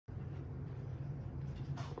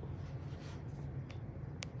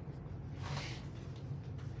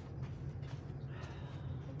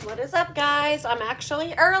What is up, guys? I'm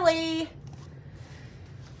actually early.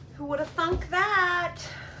 Who would have thunk that?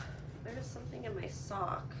 There's something in my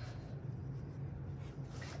sock.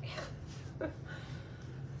 Okay.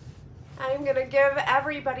 I'm gonna give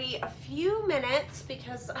everybody a few minutes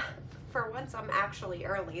because for once I'm actually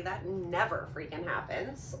early. That never freaking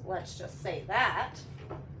happens. Let's just say that.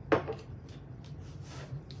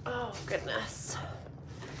 Oh, goodness.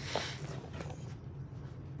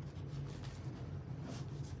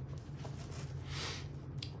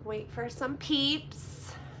 Wait for some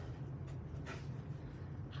peeps.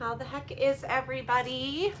 How the heck is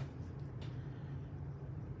everybody?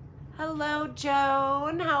 Hello,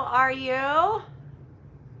 Joan. How are you?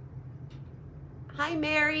 Hi,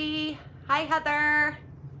 Mary. Hi, Heather.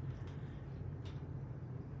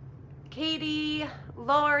 Katie,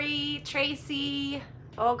 Lori, Tracy.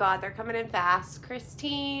 Oh, God, they're coming in fast.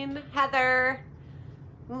 Christine, Heather,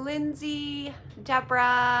 Lindsay,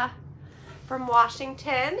 Deborah. From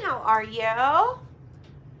Washington, how are you?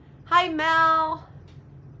 Hi, Mel,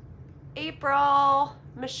 April,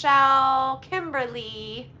 Michelle,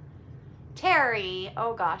 Kimberly, Terry.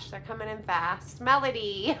 Oh gosh, they're coming in fast.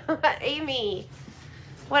 Melody, Amy,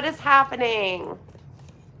 what is happening?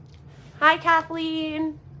 Hi,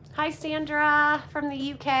 Kathleen. Hi, Sandra from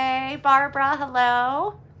the UK. Barbara,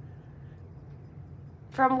 hello.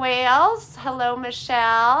 From Wales, hello,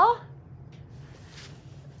 Michelle.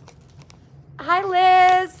 Hi,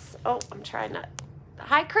 Liz. Oh, I'm trying not.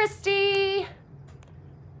 Hi, Christy.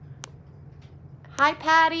 Hi,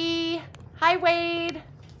 Patty. Hi, Wade.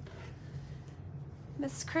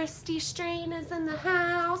 Miss Christy Strain is in the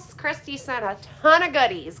house. Christy sent a ton of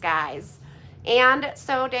goodies, guys. And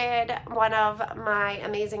so did one of my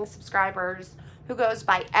amazing subscribers who goes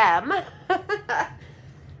by M.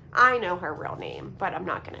 I know her real name, but I'm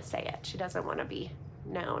not going to say it. She doesn't want to be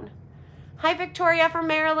known. Hi, Victoria from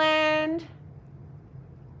Maryland.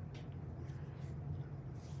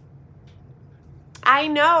 I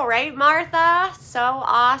know, right, Martha? So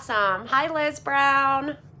awesome. Hi, Liz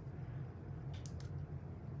Brown.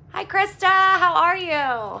 Hi, Krista. How are you?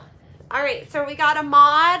 All right, so we got a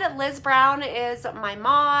mod. Liz Brown is my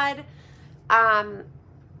mod. I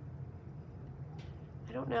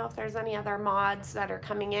don't know if there's any other mods that are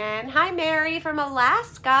coming in. Hi, Mary from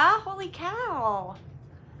Alaska. Holy cow.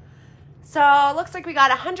 So it looks like we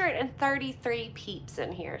got 133 peeps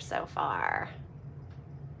in here so far.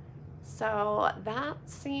 So that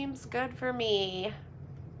seems good for me.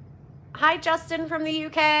 Hi, Justin from the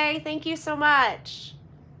UK. Thank you so much.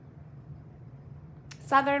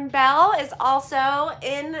 Southern Belle is also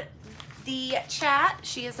in the chat.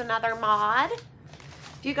 She is another mod.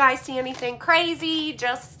 If you guys see anything crazy,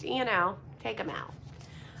 just, you know, take them out.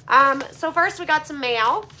 So first we got some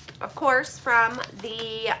mail, of course, from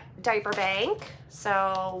the diaper bank.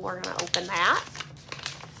 So we're gonna open that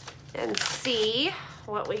and see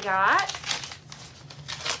what we got.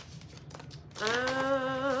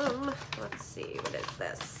 Let's see, what is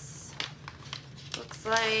this? Looks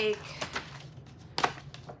like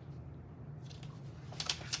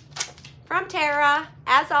from Tara.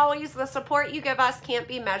 As always, the support you give us can't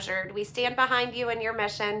be measured. We stand behind you and your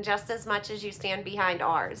mission just as much as you stand behind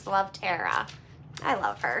ours. Love, Tara. I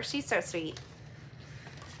love her. She's so sweet.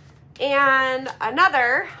 And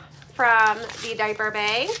another from the diaper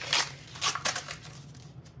bank.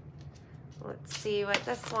 Let's see what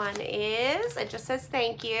this one is. It just says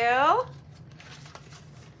thank you. Oh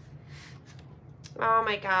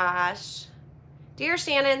my gosh. Dear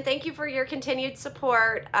Shannon, thank you for your continued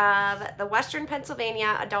support of the Western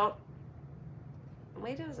Pennsylvania Adult,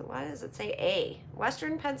 why does it say A?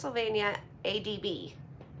 Western Pennsylvania ADB.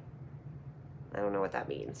 I don't know what that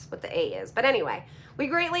means, what the A is. But anyway, we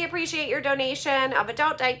greatly appreciate your donation of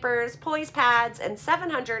adult diapers, Poise pads, and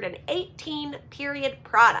 718 period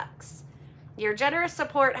products. Your generous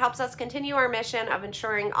support helps us continue our mission of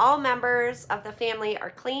ensuring all members of the family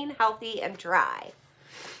are clean, healthy, and dry.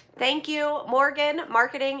 Thank you, Morgan,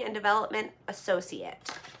 Marketing and Development Associate.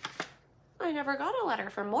 I never got a letter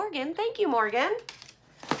from Morgan. Thank you, Morgan.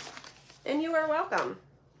 And you are welcome.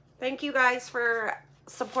 Thank you guys for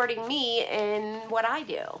supporting me in what I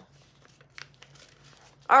do.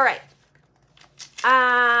 All right.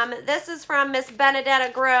 This is from Miss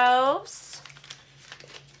Benedetta Groves.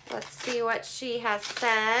 Let's see what she has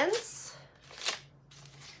sent.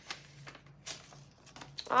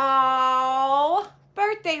 Oh,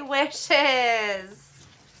 birthday wishes.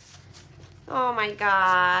 Oh my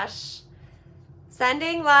gosh.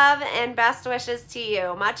 Sending love and best wishes to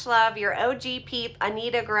you. Much love, your OG peep,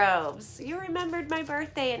 Anita Groves. You remembered my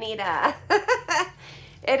birthday, Anita.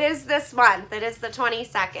 It is this month. It is the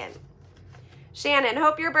 22nd. Shannon,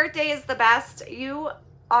 hope your birthday is the best. You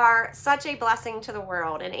are such a blessing to the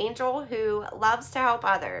world, an angel who loves to help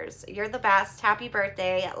others. You're the best. Happy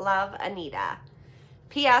birthday. Love, Anita.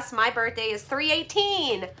 P.S. My birthday is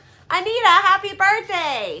 3/18. Anita, happy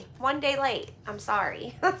birthday. 1 day late. I'm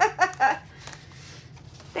sorry.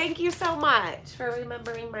 Thank you so much for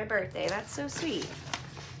remembering my birthday. That's so sweet.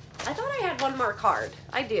 I thought I had one more card.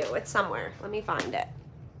 I do. It's somewhere. Let me find it.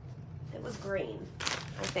 It was green,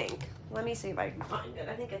 I think. Let me see if I can find it.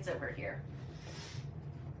 I think it's over here.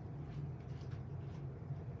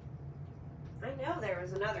 I know there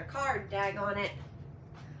was another card, dag on it.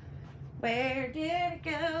 Where did it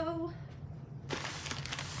go?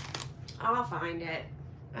 I'll find it.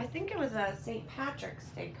 I think it was a St. Patrick's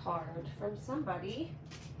Day card from somebody.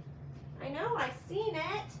 I know, I seen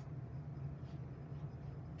it.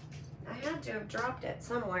 I had to have dropped it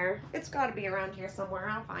somewhere. It's got to be around here somewhere.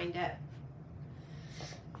 I'll find it.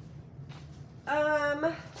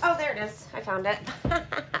 Oh, there it is. I found it.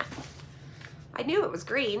 I knew it was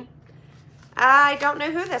green. I don't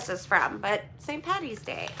know who this is from, but St. Patty's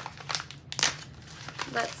Day.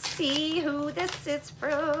 Let's see who this is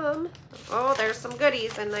from. Oh, there's some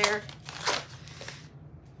goodies in there.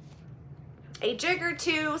 A jig or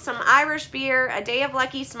two, some Irish beer, a day of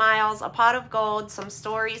lucky smiles, a pot of gold, some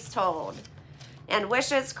stories told, and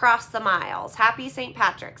wishes cross the miles. Happy St.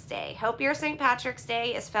 Patrick's Day. Hope your St. Patrick's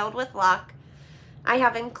Day is filled with luck. I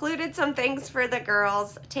have included some things for the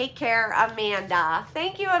girls. Take care, Amanda.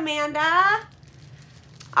 Thank you, Amanda.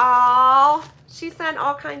 Oh, she sent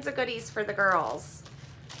all kinds of goodies for the girls.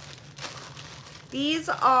 These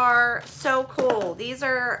are so cool. These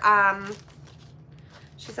are,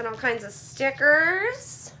 she sent all kinds of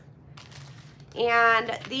stickers.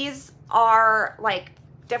 And these are like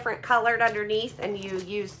different colored underneath, and you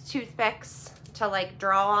use toothpicks to like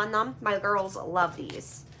draw on them. My girls love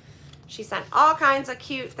these. She sent all kinds of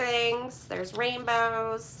cute things. There's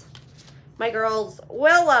rainbows. My girls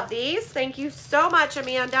will love these. Thank you so much,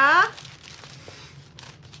 Amanda.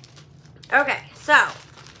 Okay, so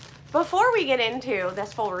before we get into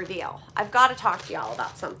this full reveal, I've got to talk to y'all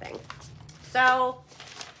about something. So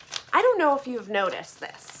I don't know if you've noticed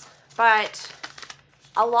this, but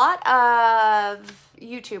a lot of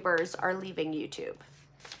YouTubers are leaving YouTube.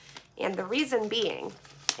 And the reason being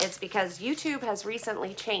is because YouTube has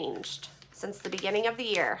recently changed since the beginning of the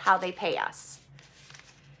year how they pay us.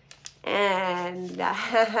 And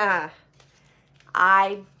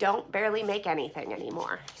I don't barely make anything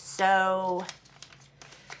anymore. So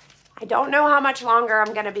I don't know how much longer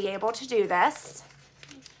I'm going to be able to do this.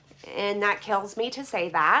 And that kills me to say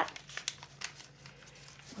that.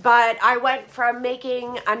 But I went from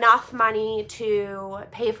making enough money to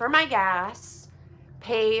pay for my gas,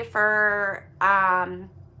 pay for,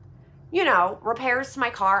 you know, repairs to my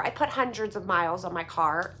car. I put hundreds of miles on my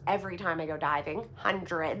car every time I go diving,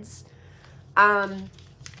 hundreds.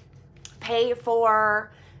 Pay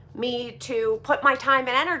for me to put my time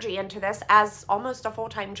and energy into this as almost a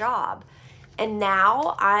full-time job. And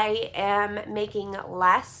now I am making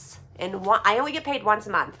less I only get paid once a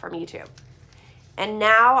month from YouTube. And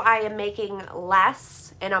now I am making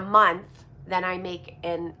less in a month than I make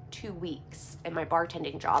in 2 weeks in my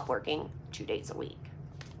bartending job, working 2 days a week.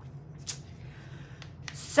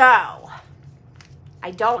 So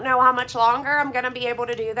I don't know how much longer I'm going to be able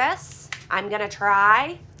to do this. I'm going to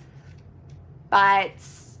try, but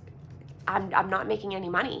I'm not making any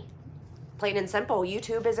money. Plain and simple,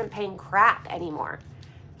 YouTube isn't paying crap anymore.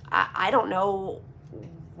 I don't know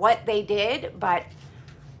what they did, but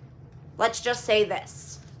let's just say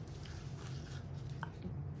this.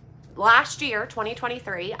 Last year,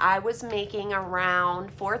 2023, I was making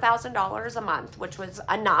around $4,000 a month, which was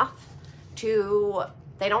enough to,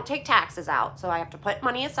 they don't take taxes out, so I have to put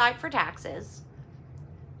money aside for taxes.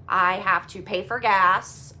 I have to pay for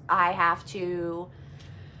gas. I have to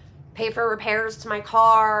pay for repairs to my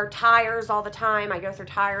car, tires all the time. I go through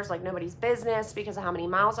tires like nobody's business because of how many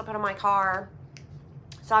miles I put on my car.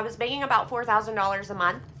 So I was making about $4,000 a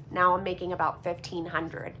month. Now I'm making about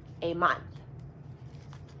 $1,500 a month.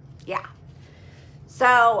 Yeah.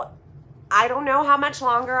 So I don't know how much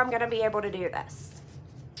longer I'm going to be able to do this.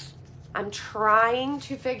 I'm trying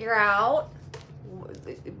to figure out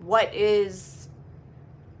what is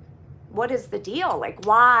the deal? Like,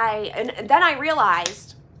 why? And then I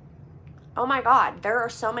realized, oh my God, there are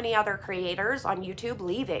so many other creators on YouTube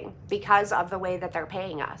leaving because of the way that they're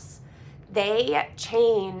paying us. They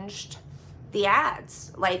changed the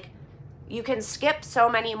ads. Like, you can skip so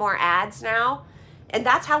many more ads now. And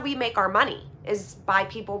that's how we make our money, is by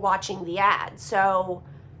people watching the ads. So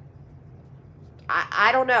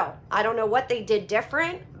I don't know. I don't know what they did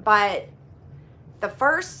different, but the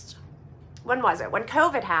first, when was it? When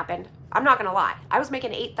COVID happened, I'm not gonna lie, I was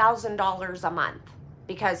making $8,000 a month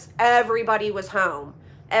because everybody was home.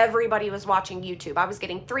 Everybody was watching YouTube. I was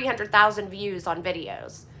getting 300,000 views on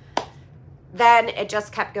videos. Then it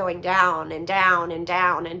just kept going down and down and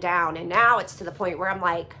down and down. And now it's to the point where I'm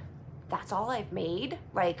like, that's all I've made?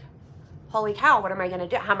 Like, holy cow, what am I gonna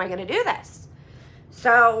do? How am I gonna do this?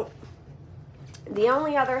 So the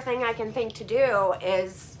only other thing I can think to do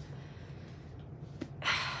is,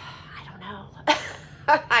 I don't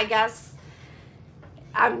know. I guess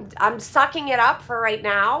I'm sucking it up for right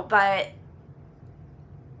now, but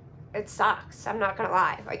it sucks. I'm not gonna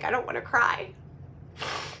lie. Like, I don't want to cry.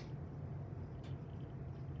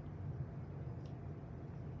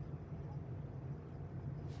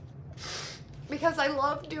 Because I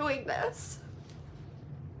love doing this.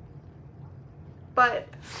 But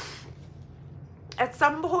at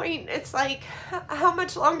some point, it's like, how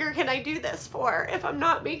much longer can I do this for if I'm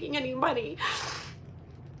not making any money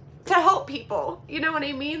to help people? You know what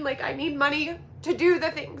I mean? Like, I need money to do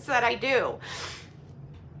the things that I do.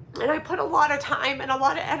 And I put a lot of time and a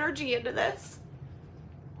lot of energy into this.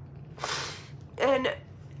 And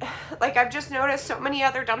like, I've just noticed so many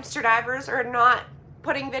other dumpster divers are not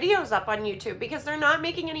putting videos up on YouTube because they're not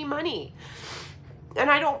making any money. And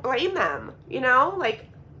I don't blame them, you know? Like,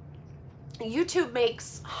 YouTube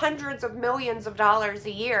makes hundreds of millions of dollars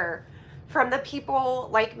a year from the people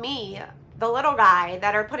like me, the little guy,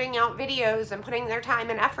 that are putting out videos and putting their time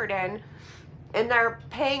and effort in, and they're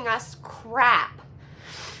paying us crap.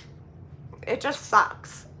 It just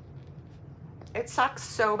sucks. It sucks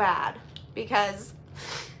so bad because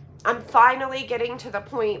I'm finally getting to the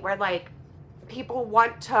point where, like, people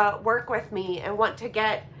want to work with me and want to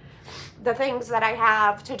get the things that I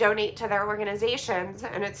have to donate to their organizations,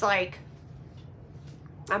 and it's like,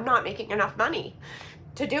 I'm not making enough money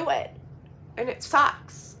to do it, and it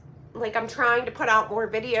sucks. Like, I'm trying to put out more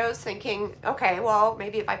videos thinking, okay, well,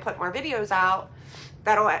 maybe if I put more videos out,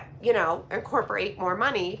 that'll, you know, incorporate more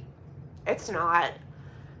money. It's not.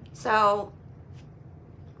 So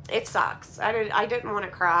it sucks. I didn't want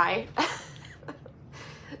to cry.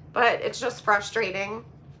 But it's just frustrating.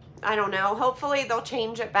 I don't know. Hopefully they'll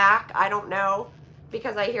change it back. I don't know,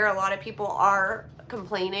 because I hear a lot of people are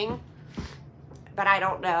complaining, but I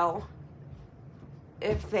don't know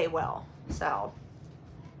if they will. So,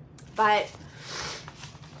 but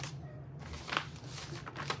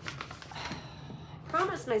I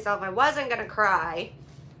promised myself I wasn't going to cry.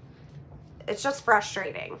 It's just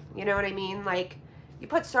frustrating. You know what I mean? Like, you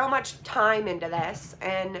put so much time into this,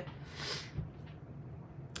 and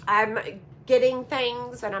I'm getting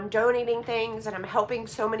things and I'm donating things and I'm helping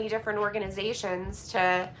so many different organizations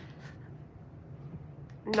to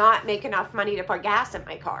not make enough money to put gas in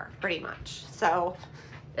my car, pretty much. So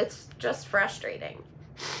it's just frustrating.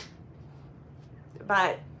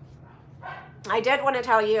 But I did want to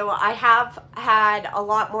tell you, I have had a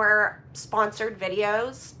lot more sponsored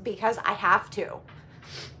videos because I have to.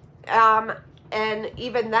 And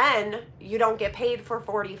even then, you don't get paid for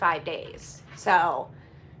 45 days. So,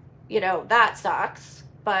 you know, that sucks.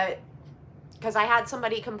 But because I had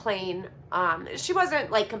somebody complain, she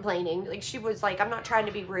wasn't like complaining, like she was like, I'm not trying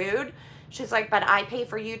to be rude. She's like, but I pay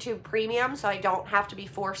for YouTube Premium, so I don't have to be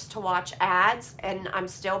forced to watch ads, and I'm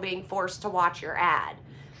still being forced to watch your ad.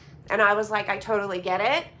 And I was like, I totally get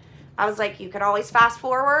it. I was like, you could always fast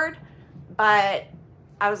forward, but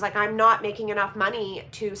I was like, I'm not making enough money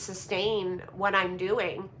to sustain what I'm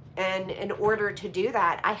doing. And in order to do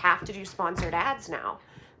that, I have to do sponsored ads now.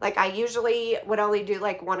 Like, I usually would only do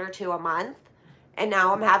like 1 or 2 a month. And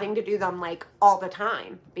now I'm having to do them like all the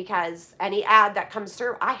time, because any ad that comes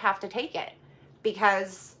through, I have to take it,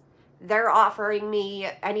 because they're offering me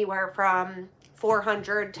anywhere from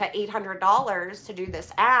 $400 to $800 to do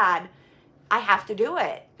this ad. I have to do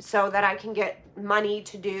it so that I can get money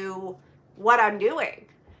to do what I'm doing.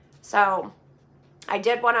 So I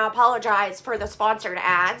did want to apologize for the sponsored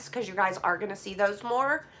ads, because you guys are going to see those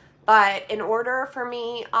more. But in order for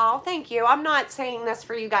me, oh, thank you. I'm not saying this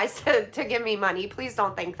for you guys to give me money. Please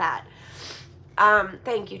don't think that.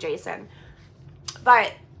 Thank you, Jason.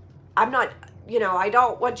 But I'm not, you know, I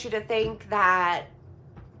don't want you to think that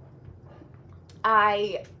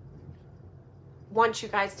I want you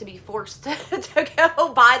guys to be forced to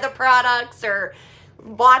go buy the products or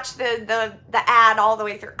watch the ad all the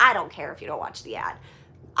way through. I don't care if you don't watch the ad.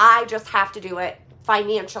 I just have to do it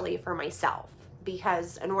financially for myself,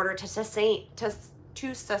 because in order to sustain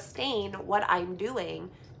what I'm doing,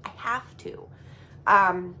 I have to.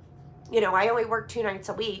 You know, I only work 2 nights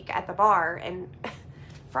a week at the bar, and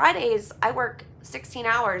Fridays I work 16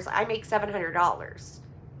 hours. I make $700.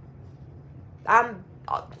 I'm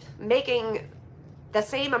making the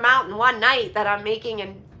same amount in one night that I'm making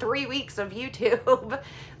in 3 weeks of YouTube.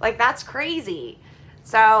 Like, that's crazy.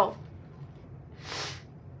 So,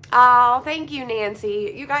 oh, thank you,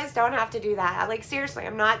 Nancy. You guys don't have to do that. Like, seriously,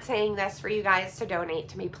 I'm not saying this for you guys to donate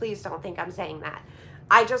to me. Please don't think I'm saying that.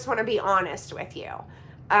 I just want to be honest with you.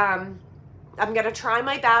 I'm going to try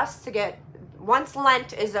my best to get, once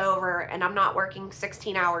Lent is over and I'm not working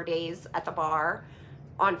 16-hour days at the bar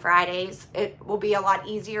on Fridays, it will be a lot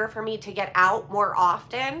easier for me to get out more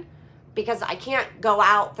often, because I can't go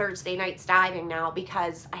out Thursday nights diving now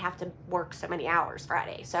because I have to work so many hours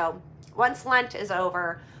Friday. So once Lent is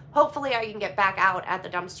over, hopefully I can get back out at the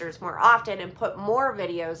dumpsters more often and put more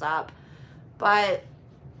videos up. But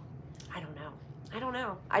I don't know. I don't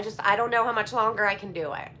know. I don't know how much longer I can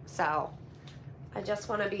do it. So I just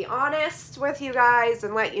want to be honest with you guys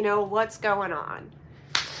and let you know what's going on.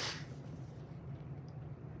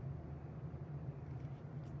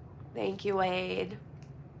 Thank you, Wade.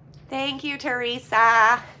 Thank you,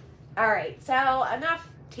 Teresa. All right, so enough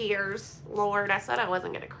tears. Lord, I said I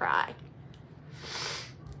wasn't going to cry.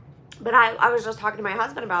 But I was just talking to my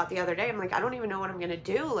husband about it the other day. I'm like, I don't even know what I'm going to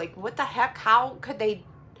do. Like, what the heck? How could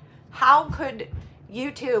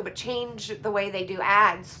YouTube change the way they do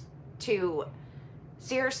ads to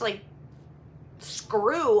seriously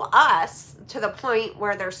screw us to the point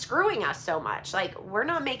where they're screwing us so much? Like, we're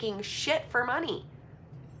not making shit for money.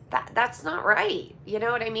 That's not right. You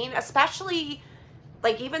know what I mean? Especially,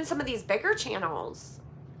 like, even some of these bigger channels,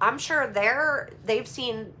 I'm sure they've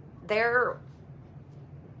seen their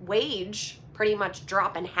wage pretty much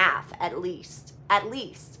drop in half at least.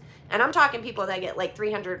 And I'm talking people that get like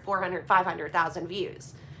 300, 400, 500,000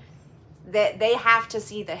 views. They have to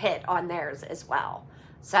see the hit on theirs as well.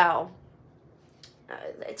 So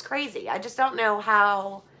it's crazy. I just don't know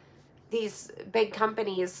how these big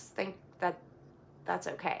companies think that that's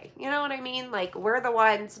okay. You know what I mean? Like, we're the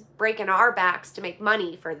ones breaking our backs to make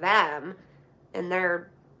money for them, and they're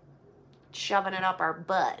shoving it up our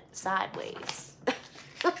butt sideways.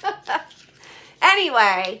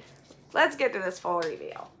 Anyway, let's get to this full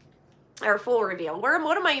reveal. Or full reveal.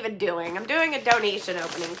 What am I even doing? I'm doing a donation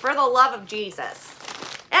opening for the love of Jesus.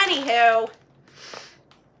 Anywho,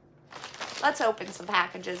 let's open some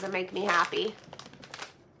packages and make me happy.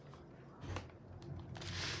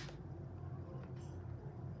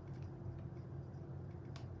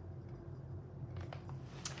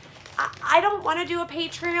 I don't want to do a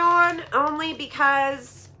Patreon only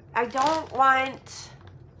because I don't want...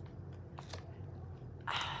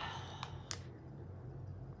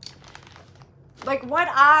 Like, what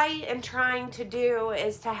I am trying to do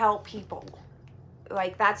is to help people.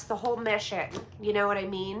 Like, that's the whole mission. You know what I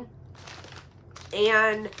mean?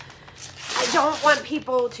 And I don't want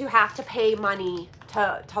people to have to pay money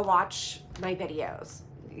to watch my videos.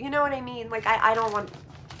 You know what I mean? Like, I don't want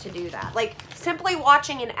to do that. Like, simply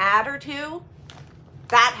watching an ad or two,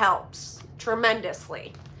 that helps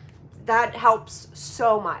tremendously. That helps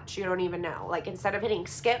so much. You don't even know. Like, instead of hitting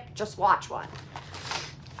skip, just watch one.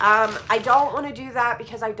 I don't want to do that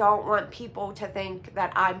because I don't want people to think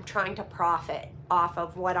that I'm trying to profit off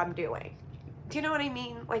of what I'm doing. Do you know what I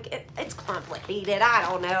mean? Like, it's complicated. I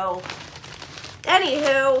don't know.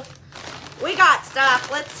 Anywho, we got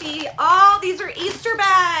stuff. Let's see. Oh, these are Easter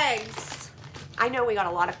bags. I know we got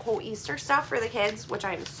a lot of cool Easter stuff for the kids, which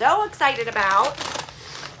I'm so excited about.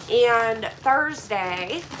 And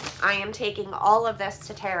Thursday, I am taking all of this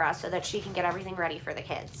to Tara so that she can get everything ready for the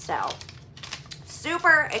kids. So,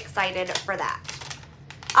 super excited for that.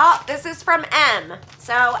 Oh, this is from M.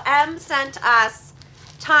 So M sent us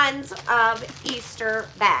tons of Easter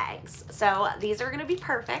bags. So these are going to be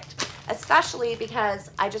perfect, especially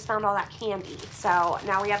because I just found all that candy. So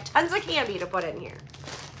now we have tons of candy to put in here.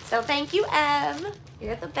 So thank you, M.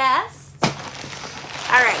 You're the best.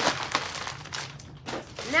 All right.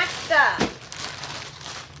 Next up.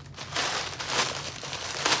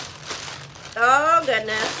 Oh,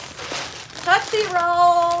 goodness. Tootsie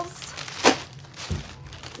Rolls.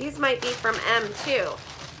 These might be from M too.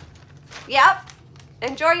 Yep.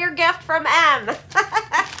 Enjoy your gift from M.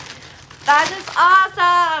 That is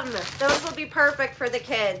awesome. Those will be perfect for the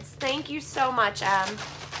kids. Thank you so much, M.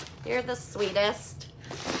 You're the sweetest.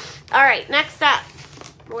 All right, next up.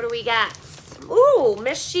 What do we got? Ooh,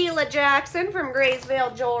 Miss Sheila Jackson from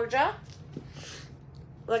Graysville, Georgia.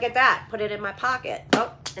 Look at that. Put it in my pocket.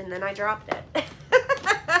 Oh, and then I dropped it.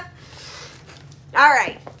 All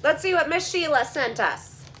right, let's see what Miss Sheila sent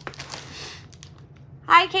us.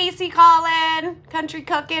 Hi, Casey Collin. Country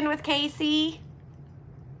Cooking with Casey.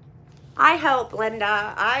 I hope,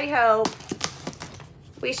 Linda. I hope.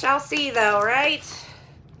 We shall see, though, right?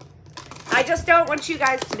 I just don't want you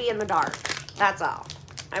guys to be in the dark. That's all.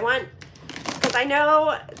 Because I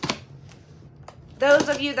know those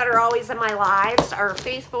of you that are always in my lives are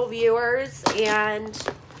faithful viewers, and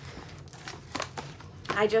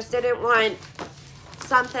I just didn't want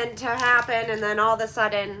something to happen and then all of a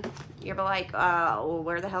sudden you're like, oh,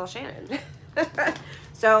 where the hell is Shannon?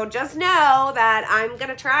 So just know that I'm going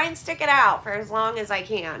to try and stick it out for as long as I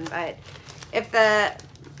can. But if the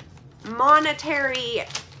monetary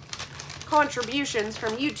contributions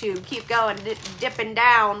from YouTube keep going, dipping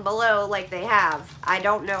down below like they have, I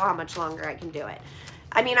don't know how much longer I can do it.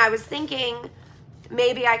 I mean, I was thinking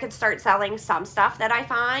maybe I could start selling some stuff that I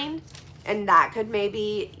find, and that could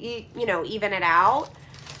maybe, you know, even it out.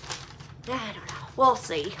 I don't know. We'll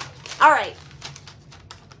see. All right.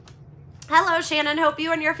 Hello, Shannon. Hope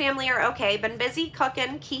you and your family are okay. Been busy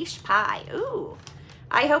cooking quiche pie. Ooh.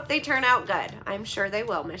 I hope they turn out good. I'm sure they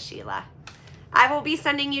will, Miss Sheila. I will be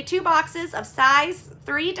sending you 2 boxes of size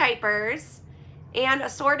 3 diapers and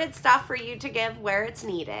assorted stuff for you to give where it's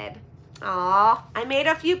needed. Aw. I made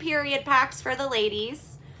a few period packs for the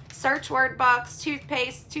ladies. Search word books,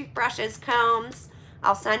 toothpaste, toothbrushes, combs.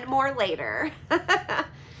 I'll send more later.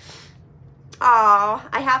 Oh,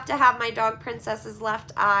 I have to have my dog Princess's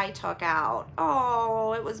left eye took out.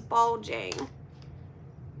 Oh, it was bulging.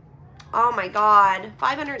 Oh my God,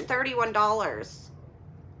 $531.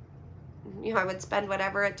 You know, I would spend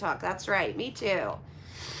whatever it took. That's right, me too.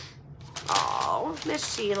 Oh,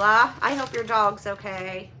 Miss Sheila, I hope your dog's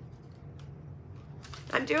okay.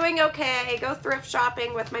 I'm doing okay. Go thrift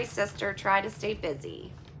shopping with my sister. Try to stay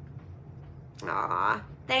busy. Aw,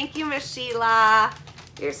 thank you, Miss Sheila.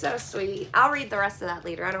 You're so sweet. I'll read the rest of that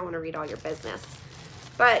later. I don't want to read all your business.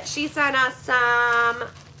 But she sent us some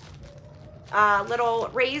little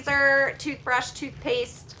razor, toothbrush,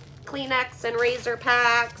 toothpaste, Kleenex, and razor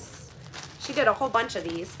packs. She did a whole bunch of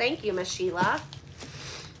these. Thank you, Miss Sheila.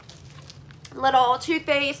 Little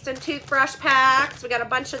toothpaste and toothbrush packs. We got a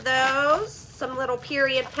bunch of those. Some little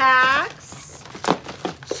period packs.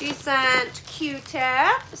 She sent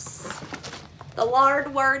Q-tips. The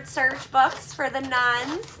Lord word search books for the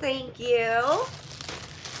nuns. Thank you.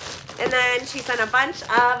 And then she sent a bunch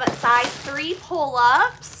of size 3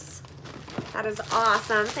 pull-ups. That is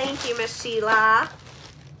awesome. Thank you, Miss Sheila.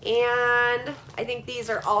 And I think these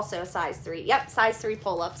are also size 3. Yep, size 3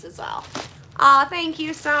 pull-ups as well. Aw, thank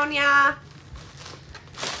you, Sonia.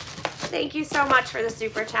 Thank you so much for the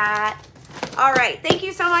super chat. All right, thank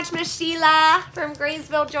you so much, Miss Sheila from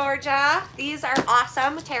Graysville, Georgia. These are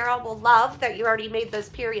awesome. Tara will love that you already made those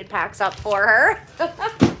period packs up for her.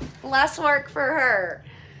 Less work for her.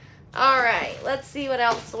 All right, let's see what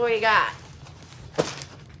else we got.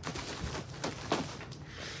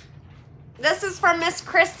 This is from Miss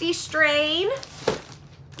Christy Strain,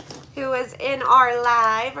 who is in our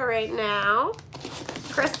live right now.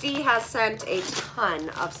 Christy has sent a ton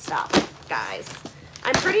of stuff, guys.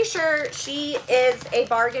 I'm pretty sure she is a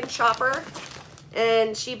bargain shopper,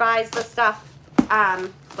 and she buys the stuff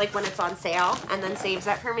like when it's on sale and then saves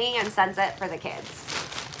it for me and sends it for the kids.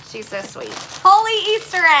 She's so sweet. Holy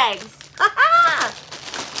Easter eggs!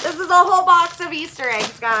 This is a whole box of Easter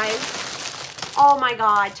eggs, guys. Oh my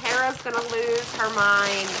God, Tara's gonna lose her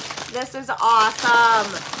mind. This is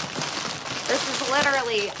awesome. This is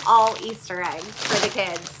literally all Easter eggs for the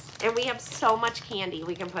kids. And we have so much candy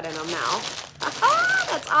we can put in them now.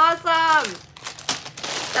 That's awesome.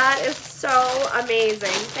 That is so amazing.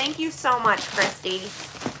 Thank you so much, Christy.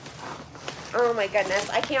 Oh my goodness.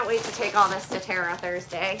 I can't wait to take all this to Tara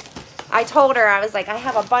Thursday. I told her, I was like, I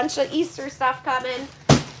have a bunch of Easter stuff coming.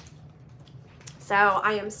 So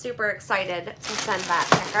I am super excited to send that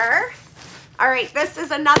to her. All right, this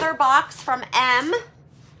is another box from M,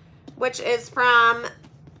 which is from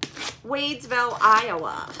Wadesville,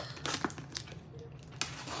 Iowa.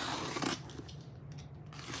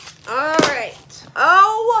 All right.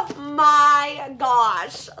 Oh my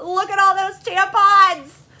gosh. Look at all those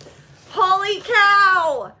tampons. Holy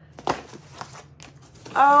cow.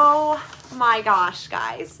 Oh my gosh,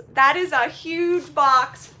 guys. That is a huge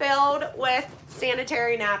box filled with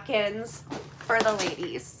sanitary napkins for the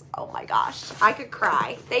ladies. Oh my gosh. I could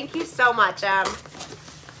cry. Thank you so much, Em.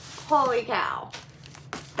 Holy cow.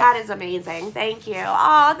 That is amazing. Thank you.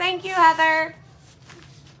 Oh, thank you, Heather.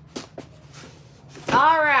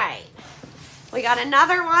 All right. We got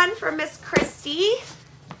another one from Miss Christy.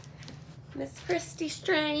 Miss Christy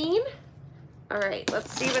Strain. All right, let's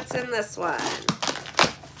see what's in this one.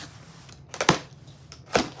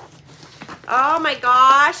 Oh my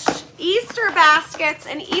gosh. Easter baskets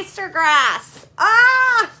and Easter grass.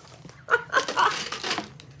 Ah!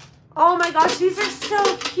 Oh my gosh, these are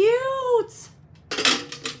so cute.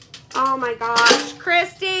 Oh my gosh.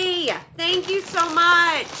 Christy, thank you so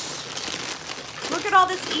much. Look at all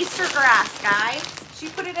this Easter grass, guys. She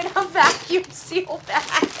put it in a vacuum seal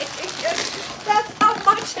bag. That's how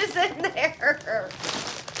much is in there.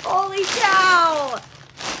 Holy cow.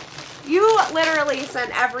 You literally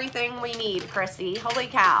sent everything we need, Christy. Holy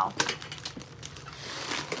cow.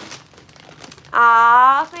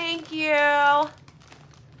 Ah, thank you.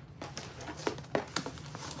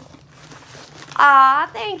 Ah,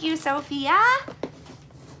 thank you, Sophia.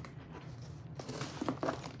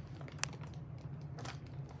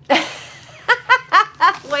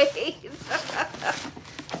 Wait.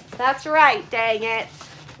 That's right, dang it.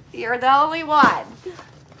 You're the only one.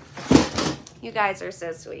 You guys are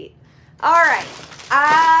so sweet. All right.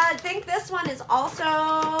 I think this one is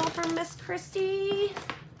also from Miss Christy.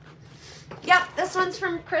 Yep, this one's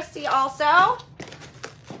from Christy also.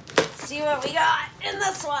 Let's see what we got in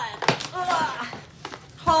this one. Ugh.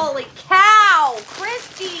 Holy cow,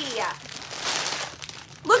 Christy.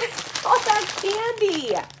 Look at all that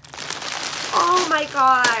candy. Oh my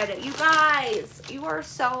God, you guys, you are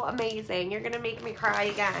so amazing. You're gonna make me cry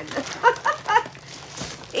again.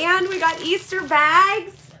 And we got Easter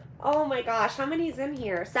bags. Oh my gosh, how many's in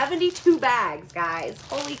here? 72 bags, guys.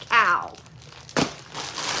 Holy cow.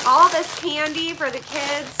 All this candy for the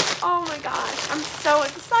kids. Oh my gosh, I'm so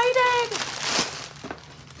excited.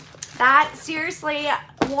 That seriously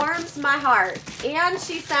warms my heart. And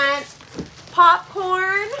she sent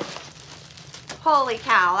popcorn. Holy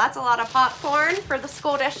cow, that's a lot of popcorn for the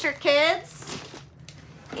school district kids.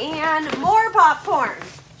 And more popcorn.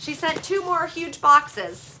 She sent 2 more huge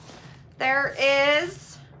boxes. There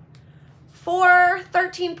is 4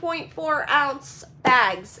 13.4 ounce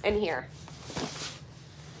bags in here.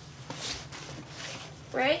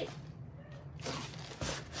 Right?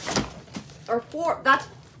 Or 4, that's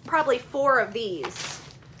probably 4 of these.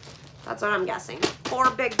 That's what I'm guessing. 4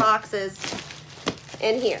 big boxes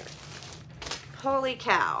in here. Holy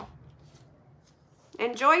cow.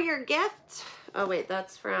 Enjoy your gift. Oh wait,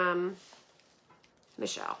 that's from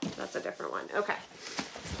Michelle. That's a different one. Okay.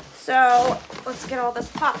 So let's get all this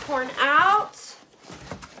popcorn out.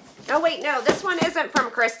 Oh wait, no, this one isn't from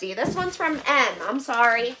Christy. This one's from M. I'm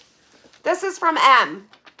sorry. This is from M,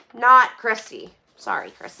 not Christy. Sorry,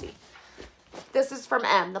 Christy. This is from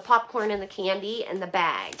M, the popcorn and the candy and the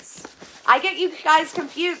bags. I get you guys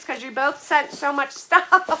confused because you both sent so much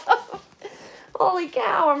stuff. Holy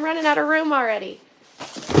cow, I'm running out of room already.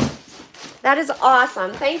 That is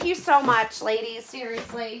awesome. Thank you so much, ladies.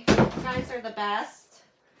 Seriously, you guys are the best.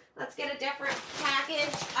 Let's get a different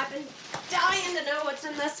package. I've been dying to know what's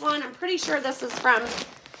in this one. I'm pretty sure this is from...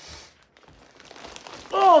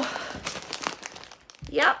 Oh,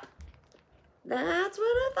 yep. That's what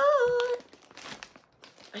I thought.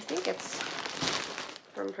 I think it's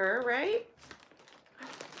from her, right?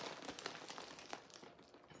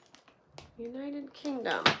 United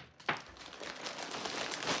Kingdom. I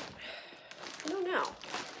don't know.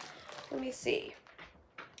 Let me see.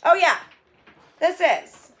 Oh, yeah. This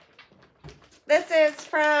is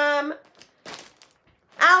from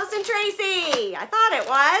Allison Tracy. I thought it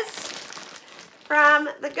was. From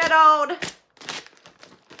the good old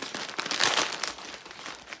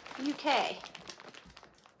UK.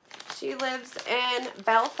 She lives in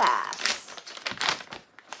Belfast.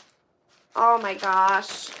 Oh my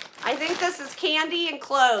gosh. I think this is candy and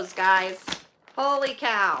clothes, guys. Holy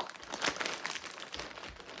cow.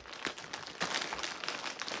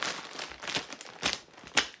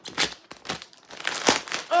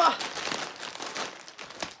 Ugh.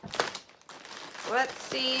 Let's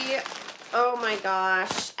see. Oh my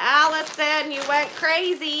gosh. Allison, you went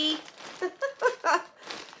crazy.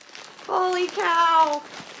 Holy cow.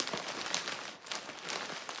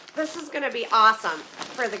 This is going to be awesome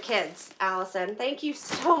for the kids, Allison. Thank you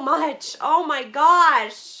so much. Oh my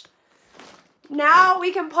gosh. Now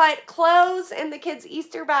we can put clothes in the kids'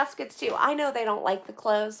 Easter baskets too. I know they don't like the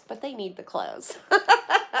clothes, but they need the clothes.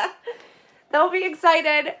 They'll be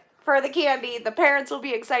excited for the candy. The parents will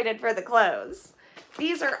be excited for the clothes.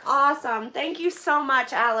 These are awesome. Thank you so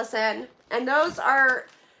much, Allison. And those are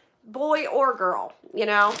boy or girl, you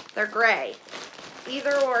know, they're gray.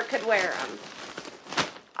 Either or could wear them.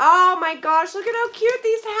 Oh my gosh, look at how cute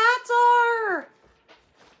these hats are.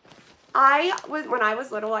 When I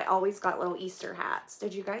was little, I always got little Easter hats.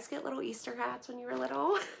 Did you guys get little Easter hats when you were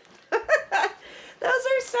little? Those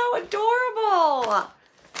are so adorable.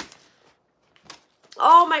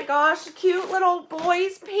 Oh my gosh, cute little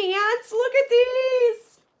boys' pants. Look at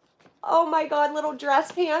these. Oh my God, little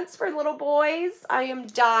dress pants for little boys. I am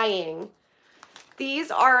dying. These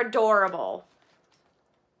are adorable.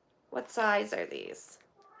 What size are these?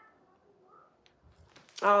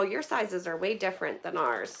 Oh, your sizes are way different than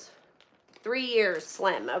ours. 3 years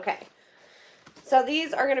slim. Okay. So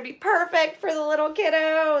these are going to be perfect for the little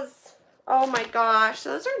kiddos. Oh my gosh.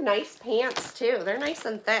 Those are nice pants too. They're nice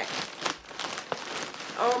and thick.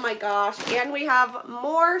 Oh my gosh. And we have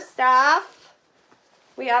more stuff.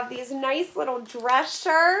 We have these nice little dress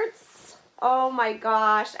shirts. Oh my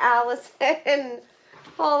gosh, Allison.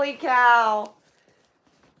 Holy cow.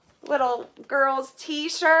 Little girls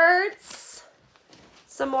t-shirts.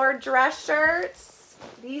 Some more dress shirts.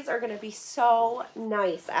 These are going to be so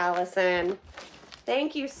nice, Allison.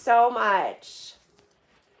 Thank you so much.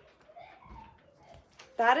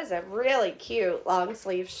 That is a really cute long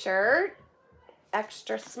sleeve shirt.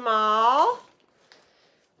 Extra small.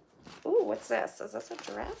 Ooh, what's this? Is this a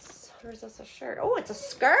dress or is this a shirt? Oh, it's a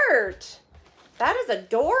skirt. That is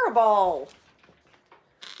adorable.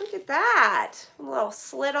 Look at that. A little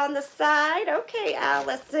slit on the side. Okay,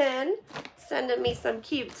 Allison. Sending me some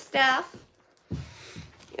cute stuff.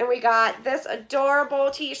 And we got this adorable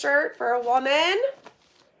t-shirt for a woman.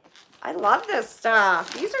 I love this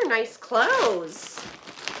stuff. These are nice clothes.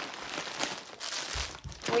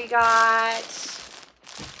 We got,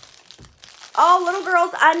 oh, little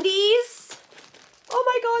girls' undies. Oh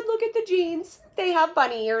my God, look at the jeans. They have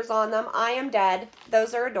bunny ears on them. I am dead.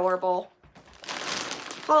 Those are adorable.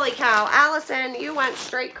 Holy cow, Allison, you went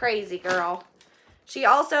straight crazy, girl. She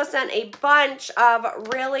also sent a bunch of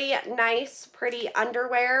really nice, pretty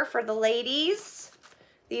underwear for the ladies.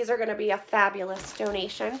 These are going to be a fabulous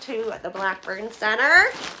donation to the Blackburn Center.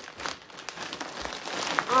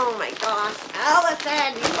 Oh my gosh,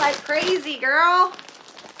 Allison, you went crazy, girl.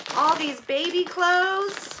 All these baby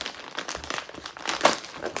clothes.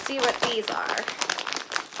 Let's see what these are.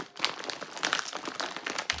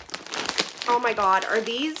 Oh my God, are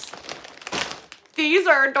these? These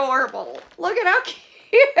are adorable. Look at how cute.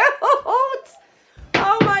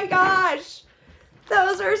 Oh my gosh.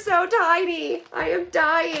 Those are so tiny. I am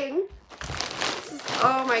dying.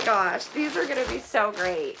 Oh my gosh. These are going to be so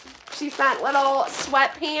great. She sent little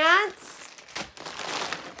sweatpants.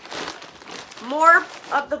 More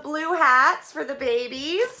of the blue hats for the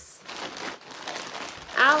babies.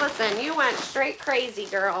 Allison, you went straight crazy,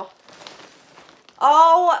 girl.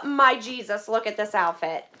 Oh my Jesus. Look at this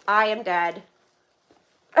outfit. I am dead.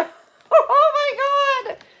 Oh my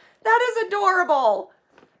God. That is adorable.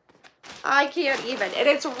 I can't even. And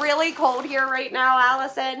it's really cold here right now,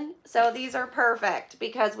 Allison. So these are perfect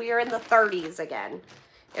because we are in the 30s again.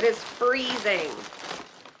 It is freezing.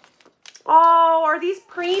 Oh, are these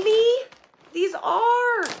preemie? These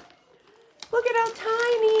are. Look at how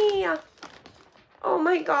tiny. Oh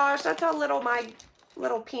my gosh, that's how little my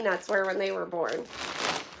little peanuts were when they were born.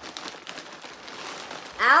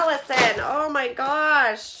 Allison, oh my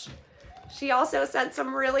gosh. She also sent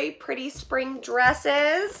some really pretty spring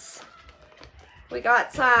dresses. We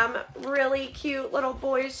got some really cute little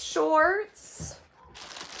boys shorts.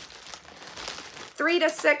 3 to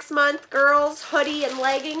 6 month girls hoodie and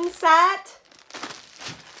legging set.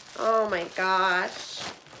 Oh my gosh.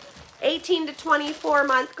 18 to 24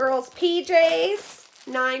 month girls PJs.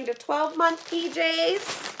 9 to 12 month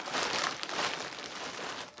PJs.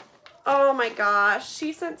 Oh my gosh.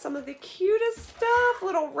 She sent some of the cutest stuff.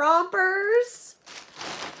 Little rompers.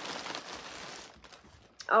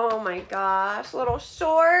 Oh my gosh. Little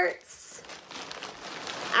shorts.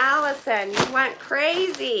 Allison, you went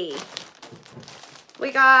crazy.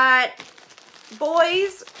 We got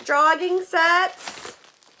boys jogging sets.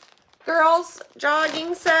 Girls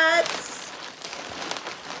jogging sets.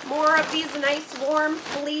 More of these nice warm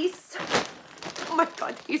fleece. Oh my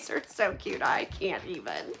God, these are so cute. I can't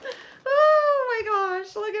even. Oh my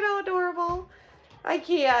gosh, look at how adorable. I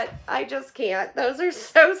can't. I just can't. Those are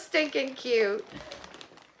so stinking cute.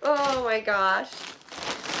 Oh my gosh.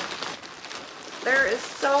 There is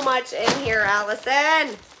so much in here,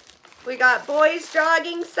 Allison. We got boys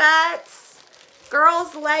jogging sets,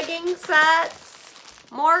 girls legging sets,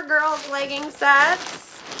 more girls legging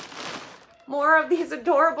sets, more of these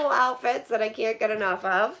adorable outfits that I can't get enough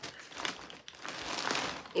of,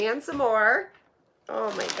 and some more. Oh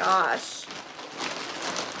my gosh.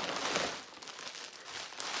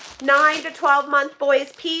 9 to 12 month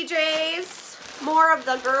boys PJs, more of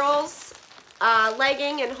the girls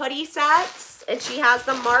legging and hoodie sets. And she has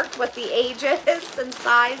them marked with the ages and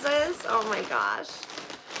sizes. Oh my gosh.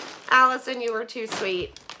 Allison, you were too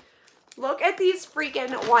sweet. Look at these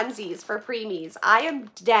freaking onesies for preemies. I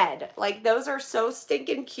am dead. Like, those are so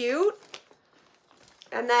stinking cute.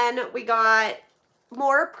 And then we got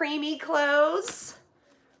more preemie clothes.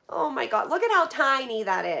 Oh my God. Look at how tiny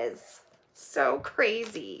that is. So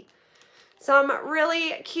crazy. Some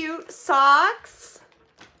really cute socks.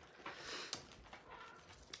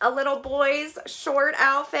 a little boy's short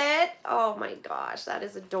outfit. Oh my gosh, that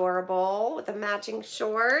is adorable with the matching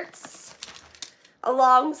shorts. A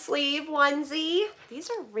long sleeve onesie. These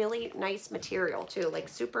are really nice material too, like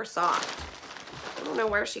super soft. I don't know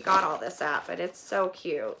where she got all this at, but it's so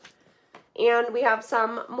cute. And we have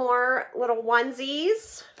some more little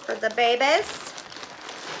onesies for the babies.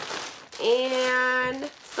 And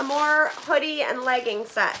some more hoodie and legging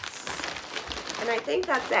sets. And I think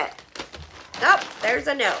that's it. Oh, there's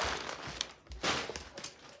a note.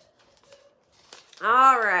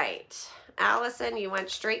 All right. Allison, you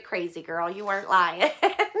went straight crazy, girl. You weren't lying.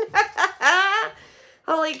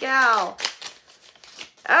 Holy cow.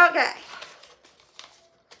 Okay.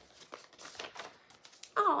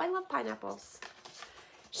 Oh, I love pineapples.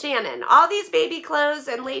 Shannon, all these baby clothes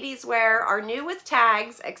and ladies wear are new with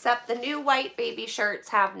tags, except the new white baby shirts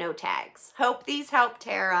have no tags. Hope these help,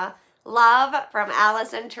 Tara. Love from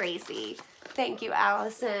Allison Tracy. Thank you,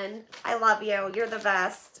 Allison. I love you. You're the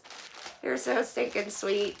best. You're so stinking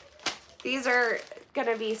sweet. These are going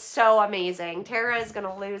to be so amazing. Tara is going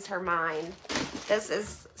to lose her mind. This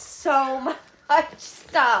is so much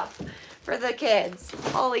stuff for the kids.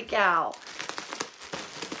 Holy cow.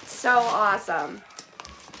 So awesome.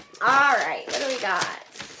 All right, what do we got?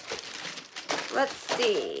 Let's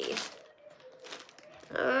see.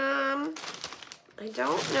 I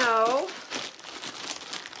don't know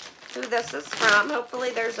who this is from.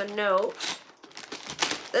 Hopefully there's a note.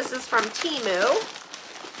 This is from Temu.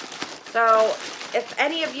 So if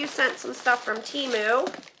any of you sent some stuff from Temu.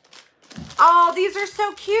 Oh, these are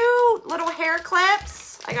so cute. Little hair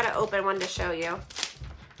clips. I gotta open one to show you.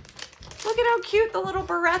 Look at how cute the little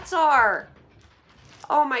barrettes are.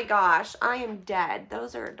 Oh my gosh, I am dead.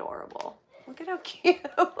 Those are adorable. Look at how cute.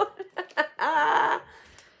 I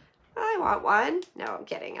want one. No, I'm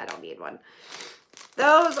kidding. I don't need one.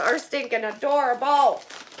 Those are stinking adorable. All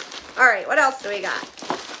right, what else do we got?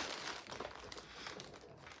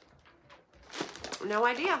 No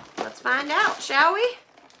idea. Let's find out, shall we?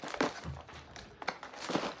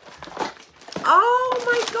 Oh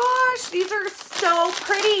my gosh, these are so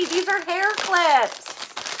pretty. These are hair clips.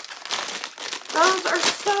 Those are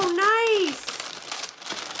so nice.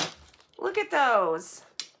 Look at those.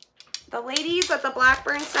 The ladies at the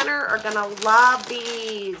Blackburn Center are gonna love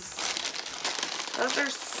these. Those are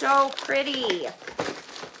so pretty.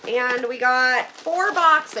 And we got 4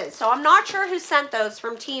 boxes. So I'm not sure who sent those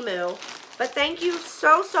from Temu, but thank you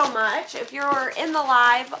so, so much. If you're in the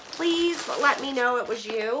live, please let me know it was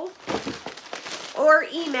you. Or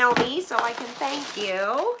email me so I can thank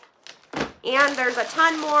you. And there's a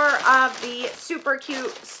ton more of the super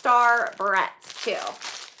cute star barrettes too.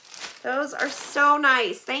 Those are so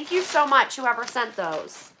nice. Thank you so much, whoever sent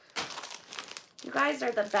those. You guys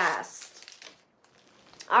are the best.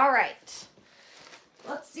 All right.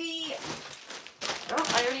 Let's see. Oh,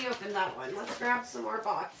 I already opened that one. Let's grab some more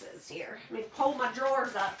boxes here. Let me pull my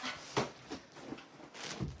drawers up.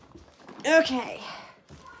 Okay.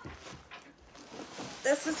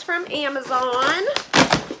 This is from Amazon.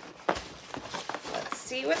 Let's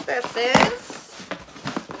see what this is.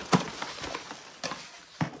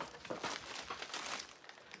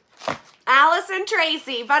 Allison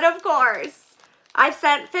Tracy, but of course, I've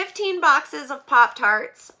sent 15 boxes of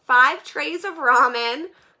Pop-Tarts, 5 trays of ramen,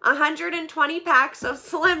 120 packs of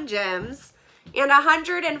Slim Jims, and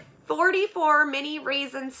 144 mini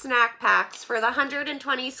raisin snack packs for the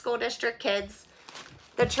 120 school district kids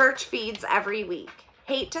the church feeds every week.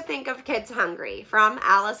 Hate to think of kids hungry. From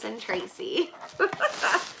Allison Tracy.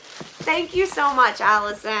 Thank you so much,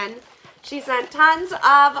 Allison. She sent tons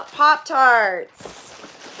of Pop-Tarts.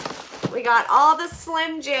 We got all the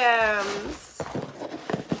Slim Jims.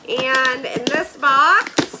 And in this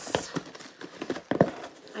box,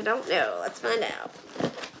 I don't know. Let's find out.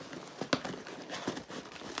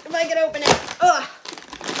 If I can open it. Ugh.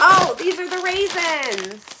 Oh, these are the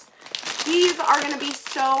raisins. These are going to be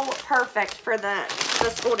so perfect for the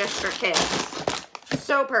school district kids.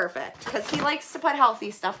 So perfect. Because he likes to put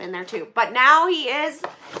healthy stuff in there too. But now he is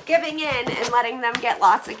giving in and letting them get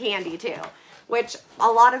lots of candy too. Which a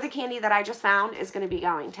lot of the candy that I just found is going to be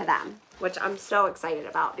going to them. Which I'm so excited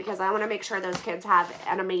about. Because I want to make sure those kids have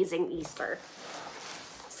an amazing Easter.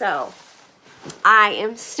 So I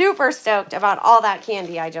am super stoked about all that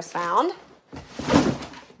candy I just found.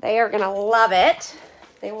 They are going to love it.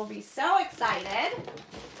 They will be so excited.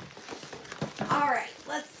 All right,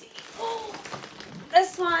 let's see. Oh,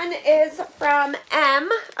 this one is from M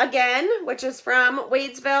again, which is from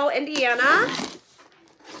Wadesville, Indiana.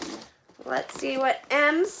 Let's see what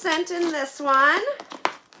M sent in this one.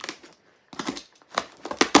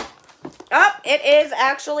 Oh, it is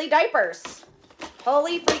actually diapers.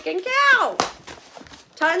 Holy freaking cow.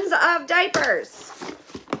 Tons of diapers.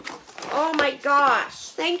 Oh my gosh.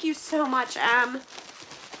 Thank you so much, Em.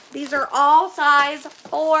 These are all size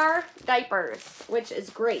 4 diapers, which is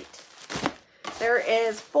great. There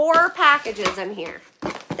is 4 packages in here.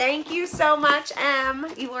 Thank you so much, Em.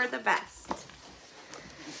 You are the best.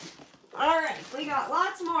 All right, we got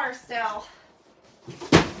lots more still.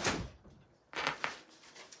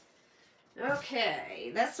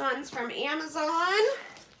 Okay, this one's from Amazon.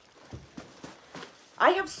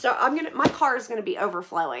 My car is gonna be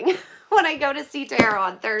overflowing when I go to see Tara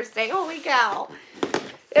on Thursday. Holy cow.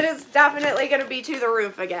 It is definitely gonna be to the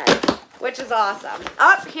roof again, which is awesome.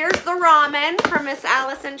 Oh, here's the ramen from Miss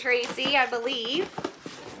Allison Tracy, I believe.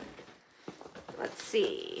 Let's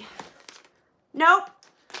see. Nope.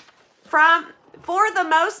 For the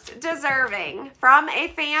most deserving, from a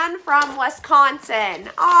fan from Wisconsin.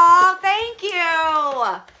 Aw, thank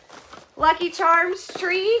you. Lucky Charms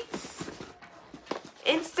treats.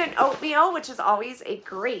 Instant oatmeal, which is always a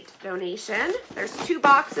great donation. There's 2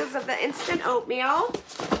 boxes of the instant oatmeal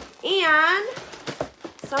and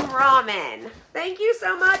some ramen. Thank you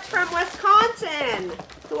so much from Wisconsin,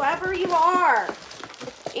 whoever you are.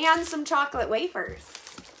 And some chocolate wafers.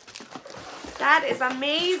 That is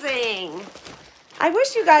amazing. I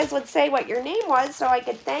wish you guys would say what your name was so I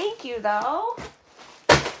could thank you, though.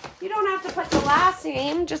 You don't have to put the last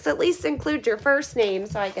name, just at least include your first name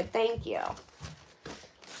so I could thank you.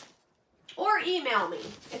 Or email me.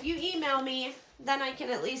 If you email me, then I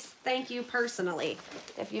can at least thank you personally.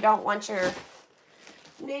 If you don't want your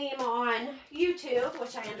name on YouTube,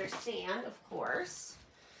 which I understand, of course.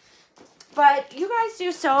 But you guys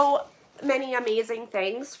do so many amazing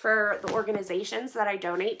things for the organizations that I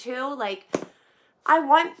donate to. Like, I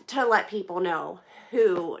want to let people know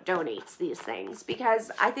who donates these things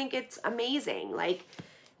because I think it's amazing. Like,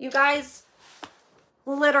 you guys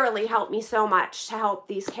literally help me so much to help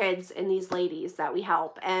these kids and these ladies that we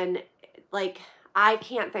help. And, like, I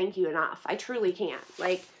can't thank you enough. I truly can't.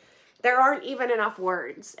 Like, there aren't even enough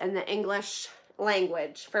words in the English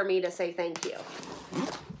language for me to say thank you.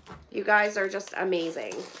 You guys are just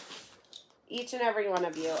amazing. Each and every one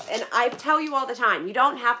of you. And I tell you all the time, you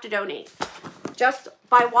don't have to donate. Just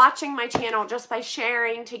by watching my channel, just by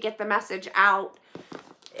sharing to get the message out,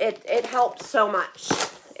 it helps so much.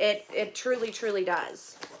 It truly, truly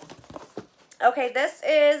does. Okay, this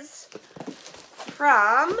is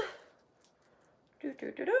from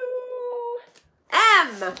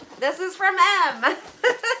M. This is from M.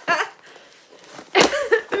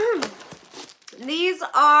 These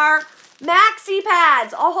are maxi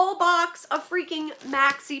pads. A whole box of freaking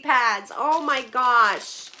maxi pads. Oh my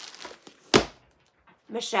gosh.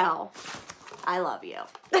 Michelle, I love you.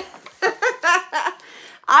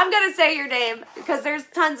 I'm going to say your name because there's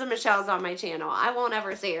tons of Michelles on my channel. I won't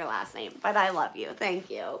ever say your last name, but I love you. Thank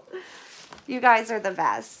you. You guys are the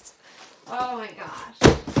best. Oh my gosh.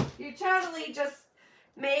 You totally just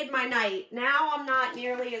made my night. Now I'm not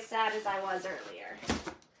nearly as sad as I was earlier.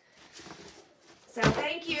 So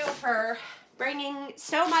thank you for bringing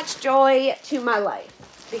so much joy to my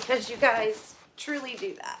life because you guys truly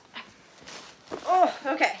do that. Oh,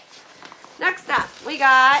 okay. Next up, we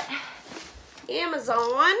got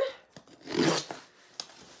Amazon.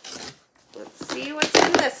 Let's see what's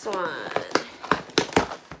in this one.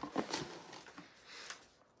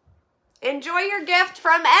 Enjoy your gift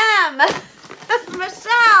from M.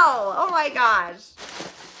 Michelle. Oh my gosh.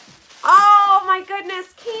 Oh my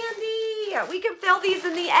goodness, candy. We can fill these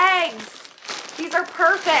in the eggs. These are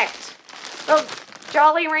perfect. Those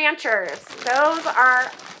Jolly Ranchers. Those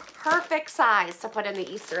are perfect size to put in the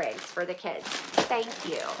Easter eggs for the kids. Thank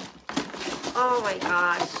you. Oh my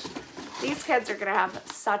gosh. These kids are going to have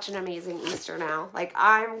such an amazing Easter now. Like,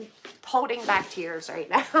 I'm holding back tears right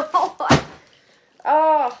now.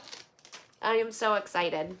 Oh, I am so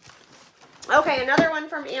excited. Okay, another one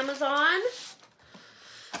from Amazon.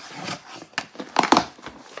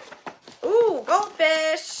 Ooh,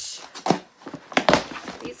 goldfish.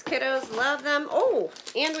 These kiddos love them. Oh,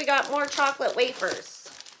 and we got more chocolate wafers.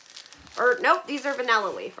 Or, nope, these are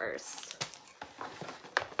vanilla wafers.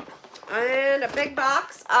 And a big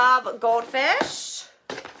box of goldfish.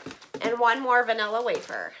 And one more vanilla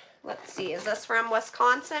wafer. Let's see, is this from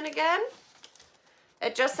Wisconsin again?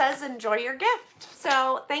 It just says, enjoy your gift.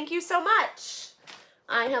 So, thank you so much.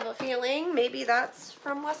 I have a feeling maybe that's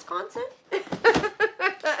from Wisconsin.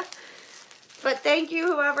 But thank you,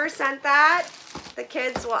 whoever sent that. The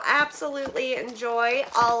kids will absolutely enjoy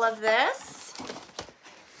all of this.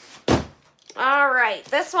 All right,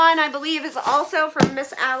 this one I believe is also from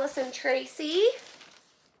Miss Allison Tracy.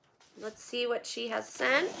 Let's see what she has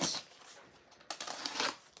sent.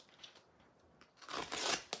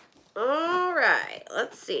 All right,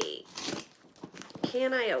 let's see.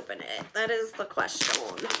 Can I open it? That is the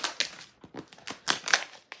question.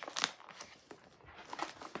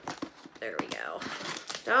 There we go.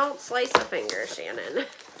 Don't slice the finger, Shannon.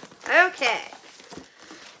 Okay.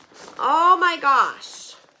 Oh my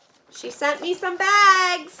gosh. She sent me some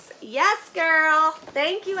bags. Yes, girl.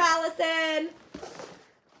 Thank you, Allison.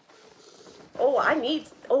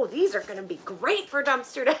 Oh, these are going to be great for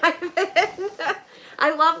dumpster diving.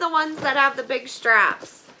 I love the ones that have the big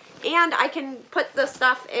straps. And I can put the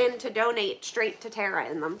stuff in to donate straight to Tara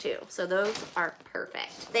in them too. So those are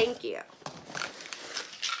perfect. Thank you.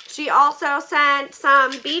 She also sent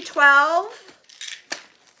some B12,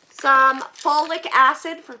 some folic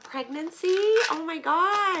acid for pregnancy. Oh my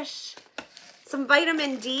gosh. Some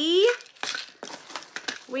vitamin D.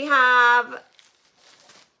 We have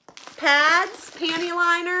pads, panty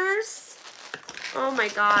liners. Oh my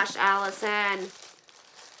gosh, Allison.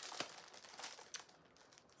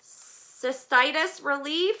 Cystitis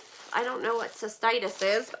relief. I don't know what cystitis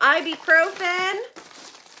is. Ibuprofen.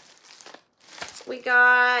 We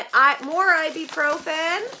got more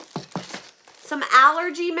ibuprofen. Some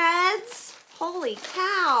allergy meds. Holy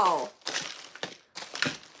cow.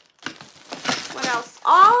 What else?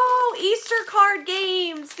 Oh, Easter card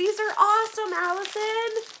games. These are awesome,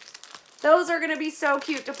 Allison. Those are going to be so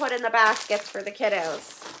cute to put in the baskets for the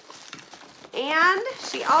kiddos. And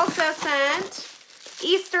she also sent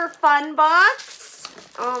Easter fun box.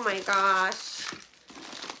 Oh my gosh.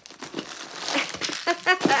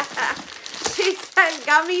 She sent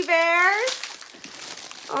gummy bears.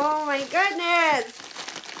 Oh my goodness.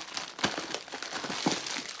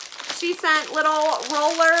 She sent little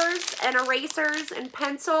rollers and erasers and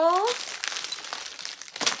pencils.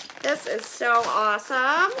 This is so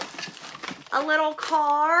awesome. A little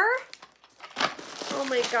car. Oh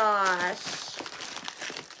my gosh.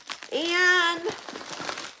 And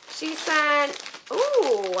she sent,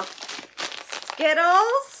 ooh,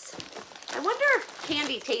 Skittles. I wonder if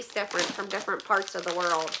candy tastes different from different parts of the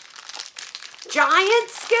world. Giant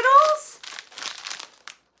Skittles?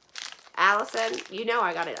 Allison, you know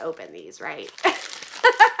I gotta open these, right?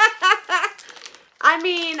 I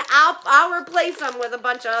mean, I'll replace them with a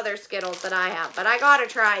bunch of other Skittles that I have, but I gotta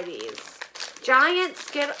try these. Giant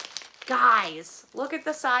Skittle. Guys, look at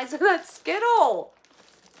the size of that Skittle.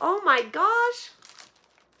 Oh my gosh.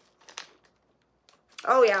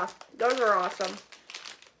 Oh yeah, those are awesome.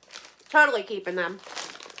 Totally keeping them.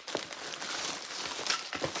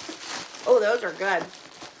 Oh, those are good.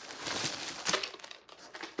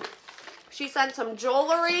 She sent some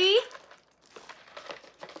jewelry.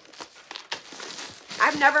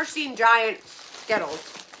 I've never seen giant Skittles.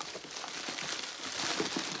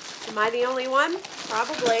 Am I the only one?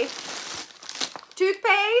 Probably.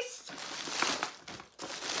 Toothpaste.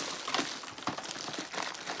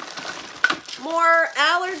 More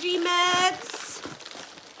allergy meds.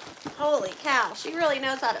 Holy cow, she really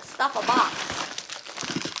knows how to stuff a box.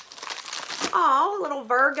 Oh, a little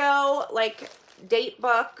Virgo, like, date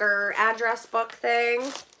book or address book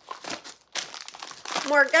thing.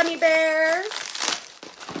 More gummy bears.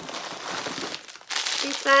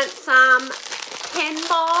 She sent some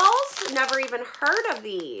pinballs. Never even heard of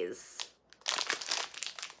these.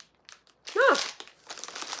 Huh.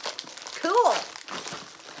 Cool.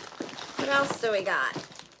 What else do we got?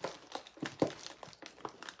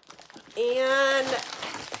 And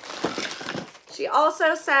she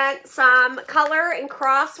also sent some color and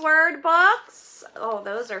crossword books. Oh,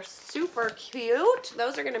 those are super cute.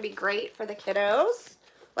 Those are going to be great for the kiddos,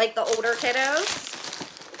 like the older kiddos.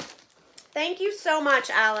 Thank you so much,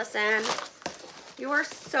 Allison. You are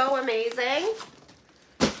so amazing.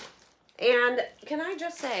 And can I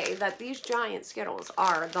just say that these giant Skittles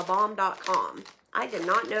are thebomb.com. I did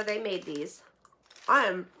not know they made these. I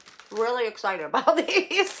am really excited about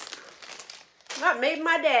these. That made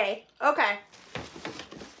my day. Okay.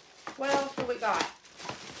 What else do we got?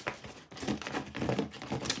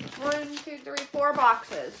 1, 2, 3, 4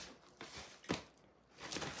 boxes.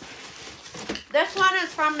 This one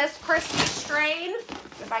is from Miss Christy Strain,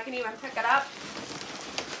 if I can even pick it up.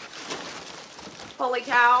 Holy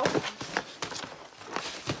cow.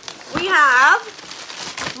 We have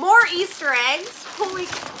more Easter eggs. Holy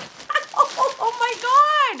cow. Oh my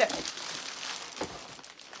God.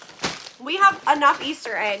 We have enough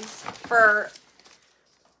Easter eggs for,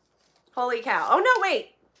 holy cow. Oh no,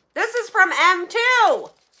 wait. This is from M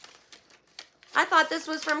too. I thought this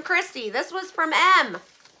was from Christy. This was from M.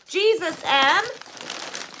 Jesus, M.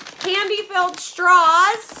 Candy-filled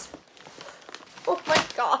straws. Oh my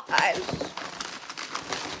gosh.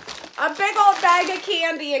 a big old bag of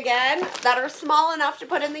candy again that are small enough to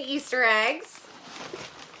put in the Easter eggs.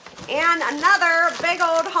 And another big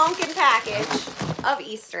old honkin' package of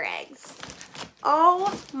Easter eggs.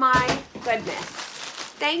 Oh my goodness.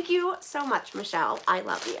 Thank you so much, Michelle. I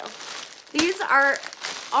love you. These are,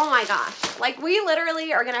 oh my gosh. Like, we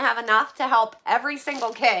literally are going to have enough to help every single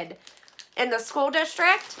kid in the school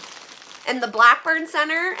district, in the BLACKBURN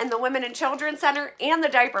Center, and the Women and Children Center, and the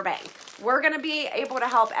Diaper Bank. We're going to be able to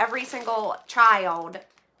help every single child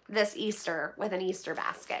this Easter with an Easter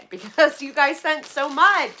basket because you guys sent so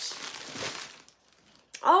much.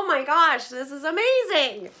 Oh my gosh, this is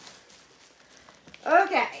amazing.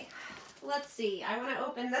 Okay, let's see. I want to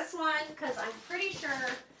open this one because I'm pretty sure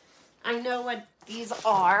I know what these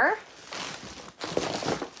are.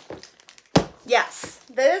 Yes,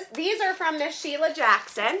 these are from Miss Sheila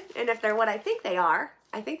Jackson, and if they're what I think they are,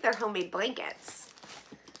 I think they're homemade blankets.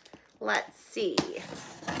 Let's see.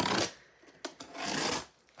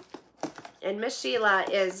 And Miss Sheila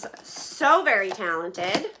is so very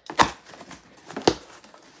talented.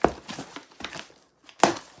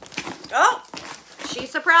 Oh, she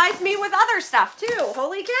surprised me with other stuff too.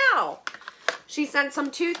 Holy cow. She sent some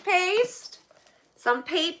toothpaste, some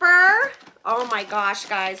paper. Oh my gosh,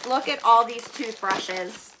 guys, look at all these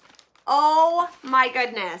toothbrushes. Oh my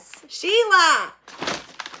goodness. Sheila,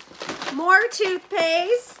 more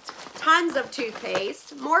toothpaste, tons of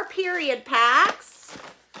toothpaste, more period packs.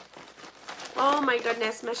 Oh my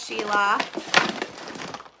goodness, Miss Sheila.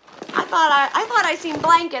 I thought I seen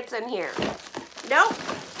blankets in here. Nope,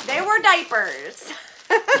 they were diapers.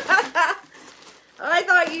 I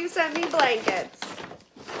thought you sent me blankets.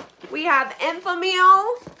 We have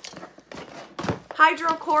Enfamil,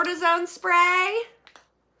 hydrocortisone spray,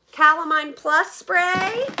 calamine plus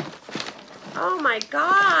spray. Oh my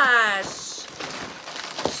gosh.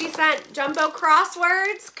 She sent jumbo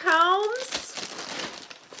crosswords, combs.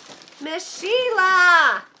 Miss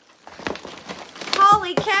Sheila.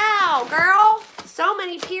 Holy cow, girl. So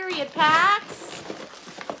many period packs.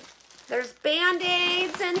 There's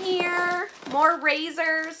Band-Aids in here. More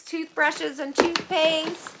razors, toothbrushes, and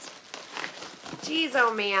toothpaste. Jeez,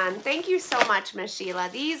 oh man. Thank you so much, Miss Sheila.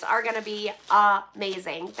 These are going to be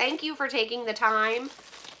amazing. Thank you for taking the time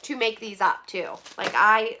to make these up too. Like,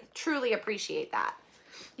 I truly appreciate that.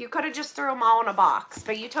 You could have just threw them all in a box,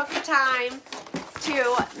 but you took the time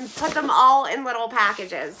to put them all in little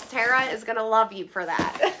packages. Tara is going to love you for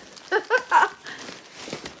that.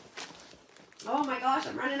 Oh my gosh,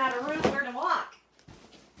 I'm running out of room where to walk.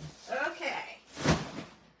 Okay.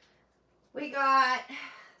 We got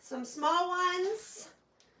some small ones.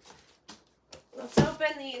 Let's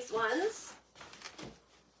open these ones.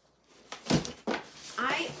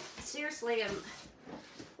 I seriously am,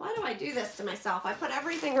 why do I do this to myself? I put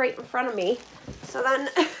everything right in front of me, so then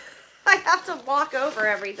I have to walk over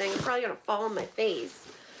everything. It's probably gonna fall on my face.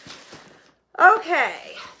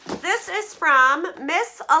 Okay, this is from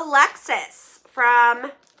Miss Alexis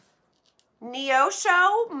from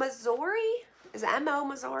Neosho, Missouri. Is it M-O,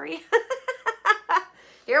 Missouri?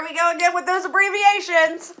 Here we go again with those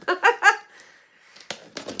abbreviations.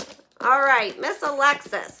 All right, Miss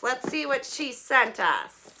Alexis, let's see what she sent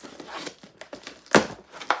us.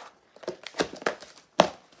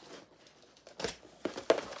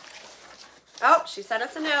 Oh, she sent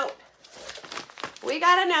us a note. We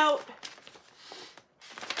got a note.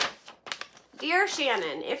 Dear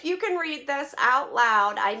Shannon, if you can read this out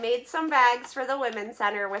loud, I made some bags for the Women's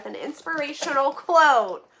Center with an inspirational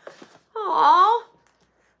quote. Aww.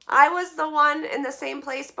 I was the one in the same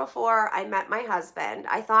place before I met my husband.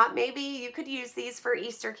 I thought maybe you could use these for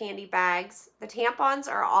Easter candy bags. The tampons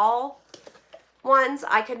are all ones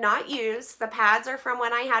I could not use. The pads are from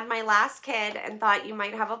when I had my last kid and thought you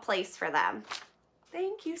might have a place for them.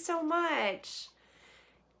 Thank you so much.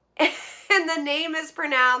 And the name is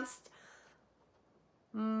pronounced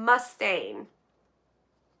Mustaine.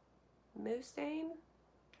 Mustaine?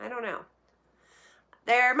 I don't know.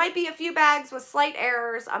 There might be a few bags with slight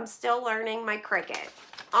errors. I'm still learning my cricket.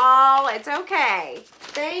 Oh, it's okay.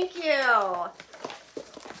 Thank you.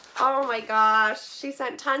 Oh my gosh. She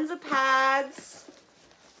sent tons of pads.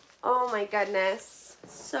 Oh my goodness.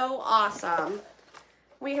 So awesome.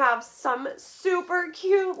 We have some super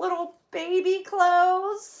cute little baby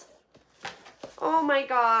clothes. Oh my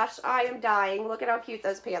gosh. I am dying. Look at how cute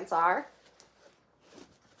those pants are.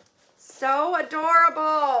 So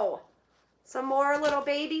adorable. Some more little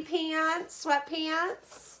baby pants,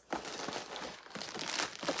 sweatpants.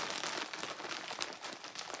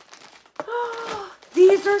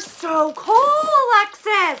 These are so cool,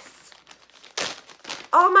 Alexis.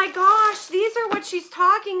 Oh my gosh, these are what she's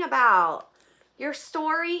talking about. your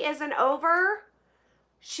story isn't over,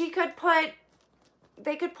 they could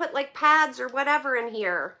put like pads or whatever in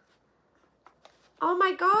here. Oh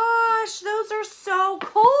my gosh, those are so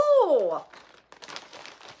cool.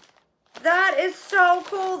 That is so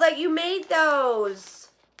cool that you made those.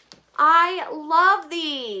 I love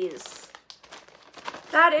these.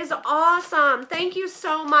 That is awesome. Thank you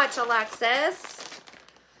so much, Alexis.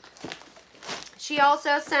 She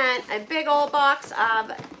also sent a big old box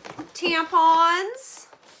of tampons.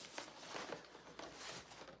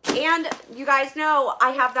 And you guys know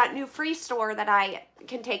I have that new free store that I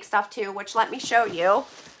can take stuff to, which let me show you.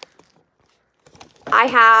 I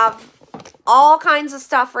have all kinds of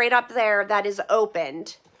stuff right up there that is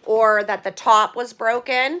opened or that the top was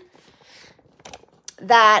broken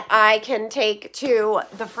that I can take to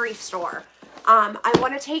the free store. I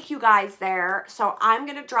want to take you guys there, so I'm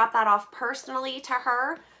going to drop that off personally to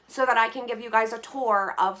her so that I can give you guys a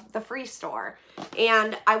tour of the free store.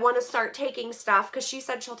 And I want to start taking stuff because she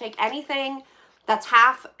said she'll take anything that's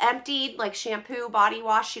half emptied, like shampoo, body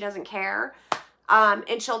wash, she doesn't care.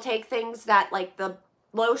 And she'll take things that, like the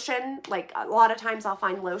lotion, like a lot of times I'll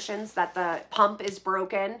find lotions that the pump is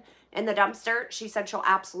broken in the dumpster. She said she'll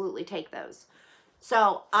absolutely take those.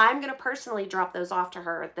 So I'm going to personally drop those off to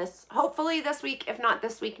her hopefully this week, if not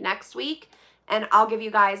this week, next week. And I'll give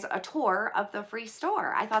you guys a tour of the free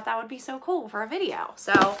store. I thought that would be so cool for a video.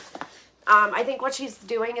 So I think what she's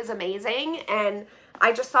doing is amazing. And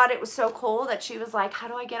I just thought it was so cool that she was like, how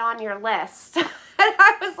do I get on your list? And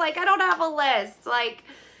I was like, I don't have a list. Like,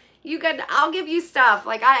 I'll give you stuff.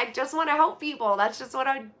 Like, I just want to help people. That's just what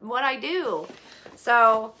I do.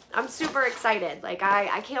 So I'm super excited. Like,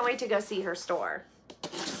 I can't wait to go see her store.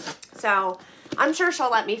 So I'm sure she'll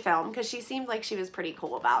let me film because she seemed like she was pretty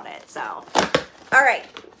cool about it. So, all right,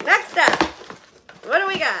 next up, what do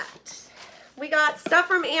we got? We got stuff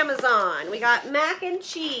from Amazon. We got mac and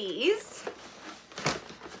cheese.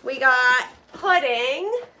 We got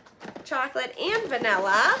pudding, chocolate and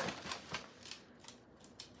vanilla.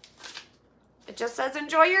 It just says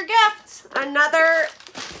enjoy your gift. Another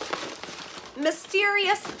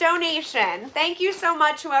mysterious donation. Thank you so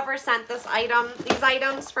much, whoever sent these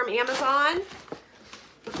items from Amazon.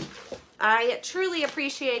 I truly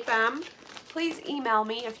appreciate them. Please email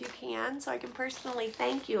me if you can so I can personally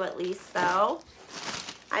thank you at least, though.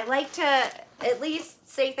 I like to at least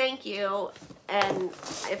say thank you, and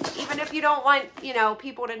even if you don't want,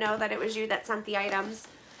 people to know that it was you that sent the items,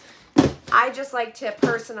 I just like to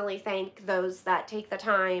personally thank those that take the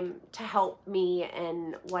time to help me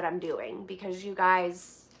in what I'm doing, because you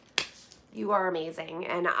guys, you are amazing,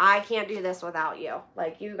 and I can't do this without you.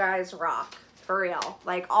 Like, you guys rock, for real.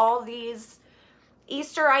 Like, all these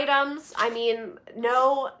Easter items, I mean,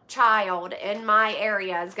 no child in my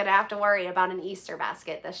area is going to have to worry about an Easter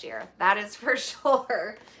basket this year. That is for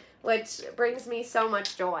sure, which brings me so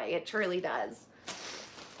much joy. It truly does.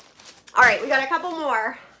 All right, we got a couple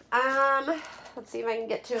more. Let's see if I can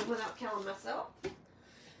get to them without killing myself.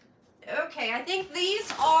 Okay, I think these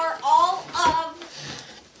are all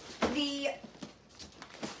of the,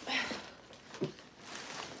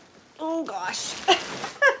 oh gosh.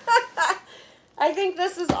 I think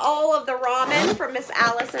this is all of the ramen from Miss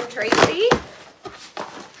Allison Tracy.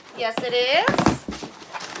 Yes, it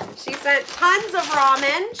is. She sent tons of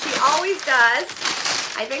ramen. She always does.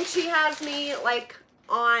 I think she has me like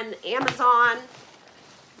on Amazon,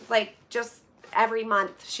 like just every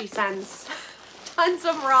month she sends tons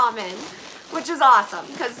of ramen, which is awesome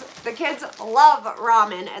because the kids love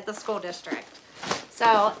ramen at the school district.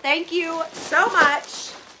 So thank you so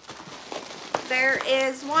much. There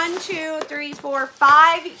is 1, 2, 3, 4,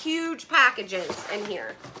 5 huge packages in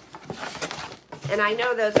here. And I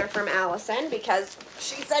know those are from Allison because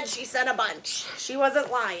she said she sent a bunch. She wasn't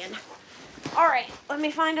lying. All right, let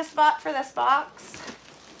me find a spot for this box.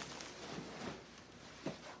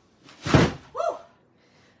 Woo!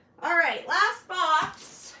 All right, last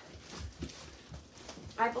box.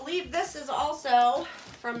 I believe this is also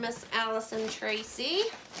from Miss Allison Tracy,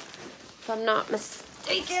 if I'm not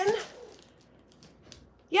mistaken.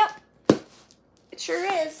 Yep, it sure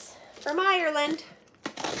is, from Ireland.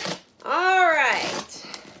 All right.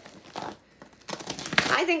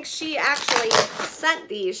 I think she actually sent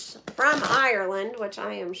these from Ireland, which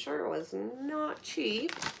I am sure was not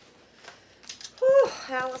cheap. Whew,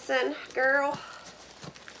 Allison, girl.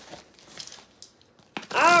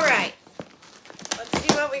 All right. Let's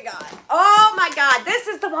see what we got. Oh my God, this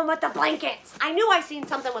is the one with the blankets. I knew I seen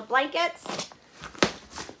something with blankets.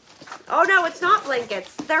 Oh no, it's not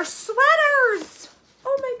blankets. They're sweaters.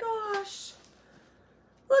 Oh my gosh.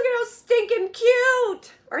 Look at how stinking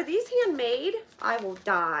cute. Are these handmade? I will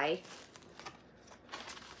die.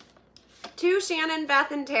 To Shannon, Beth,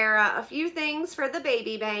 and Tara, a few things for the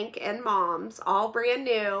baby bank and moms, all brand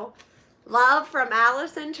new. Love from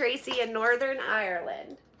Allison Tracy in Northern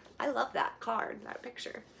Ireland. I love that card, that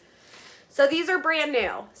picture. So these are brand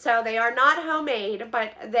new. So they are not homemade,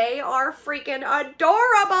 but they are freaking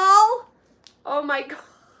adorable. Oh my gosh,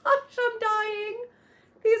 I'm dying.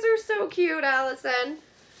 These are so cute, Allison.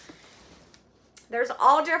 There's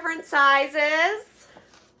all different sizes.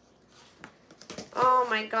 Oh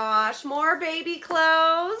my gosh, more baby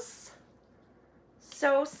clothes.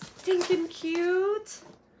 So stinking cute.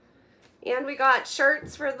 And we got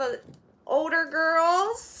shirts for the older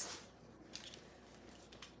girls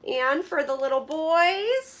and for the little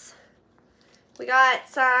boys. We got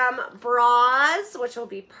some bras, which will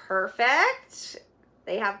be perfect.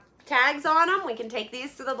 They have tags on them. We can take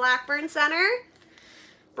these to the Blackburn Center.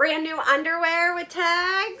 Brand new underwear with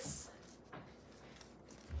tags.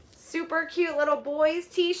 Super cute little boys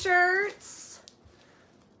t-shirts.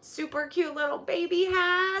 Super cute little baby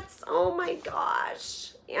hats. Oh my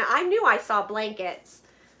gosh. Yeah, I knew I saw blankets.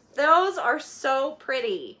 Those are so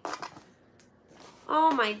pretty.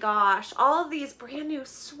 Oh my gosh. All of these brand new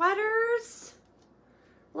sweaters.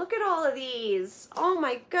 Look at all of these. Oh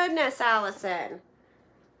my goodness, Allison.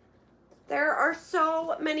 There are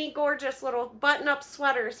so many gorgeous little button-up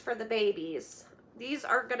sweaters for the babies. These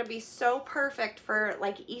are going to be so perfect for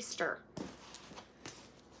like Easter.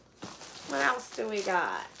 What else do we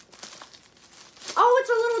got? Oh, it's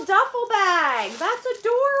a little duffel bag. That's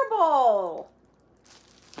adorable.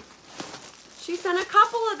 She sent a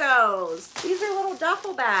couple of those. These are little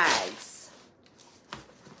duffel bags.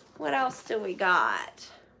 What else do we got?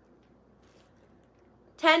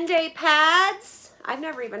 10-day pads. I've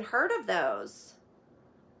never even heard of those.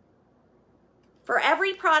 For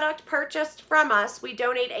every product purchased from us, we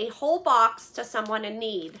donate a whole box to someone in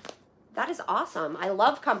need. That is awesome. I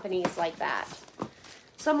love companies like that.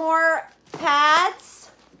 Some more pads.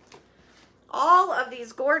 All of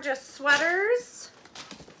these gorgeous sweaters.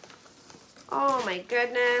 Oh my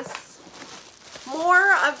goodness.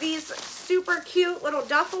 More of these super cute little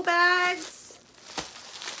duffel bags.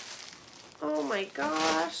 Oh my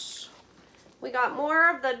gosh. We got more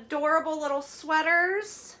of the adorable little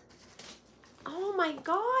sweaters. Oh my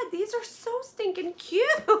God, these are so stinking cute.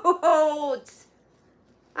 I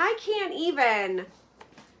can't even.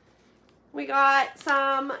 We got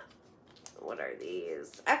some, what are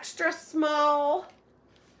these? Extra small,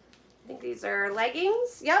 I think these are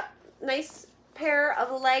leggings. Yep, nice pair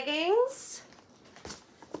of leggings.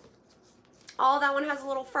 Oh, that one has a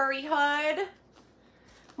little furry hood.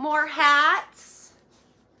 More hats.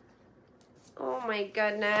 Oh my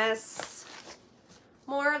goodness.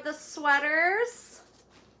 More of the sweaters.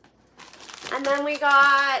 And then we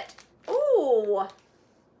got, ooh,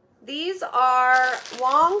 these are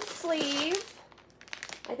long sleeve.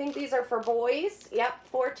 I think these are for boys. Yep,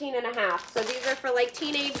 14.5. So these are for like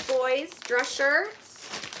teenage boys, dress shirts.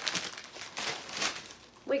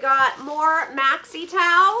 We got more maxi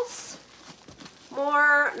towels,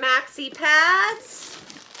 more maxi pads.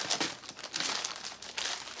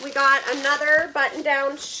 We got another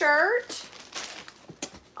button-down shirt.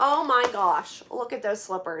 Oh my gosh, look at those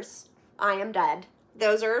slippers. I am dead.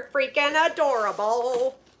 Those are freaking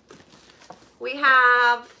adorable. We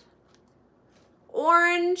have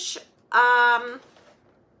orange,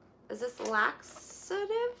 is this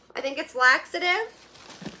laxative? I think it's laxative.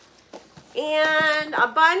 And a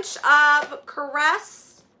bunch of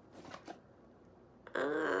Caress,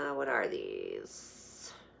 what are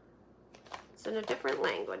these? It's in a different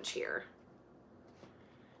language here.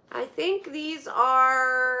 I think these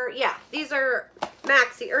are, yeah, these are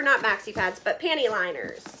maxi, or not maxi pads, but panty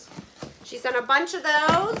liners. She sent a bunch of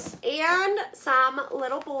those and some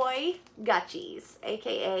little boy gutchies,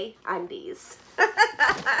 aka undies.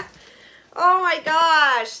 Oh my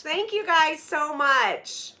gosh, thank you guys so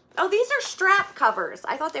much. Oh, these are strap covers.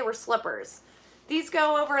 I thought they were slippers. These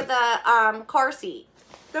go over the car seat.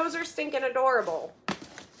 Those are stinking adorable.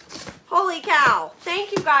 Holy cow.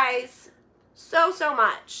 Thank you guys so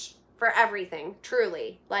much for everything,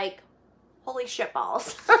 truly. Like, holy shit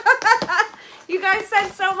balls. You guys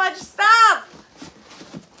sent so much stuff.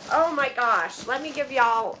 Oh my gosh. Let me give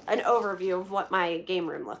y'all an overview of what my game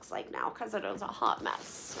room looks like now, because it is a hot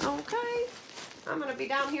mess. Okay. I'm going to be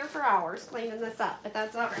down here for hours cleaning this up, but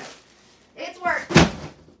that's all right. It's work.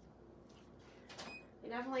 You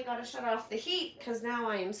definitely got to shut off the heat, because now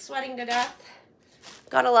I am sweating to death.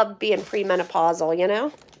 Gotta love being premenopausal, you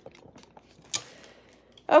know?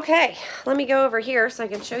 Okay, let me go over here so I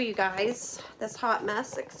can show you guys this hot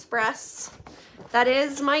mess express. That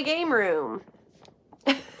is my game room.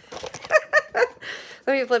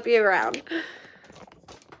 Let me flip you around.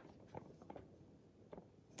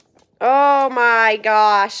 Oh my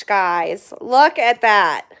gosh, guys. Look at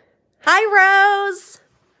that. Hi, Rose.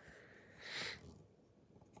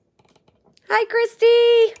 Hi,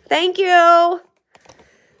 Christy. Thank you.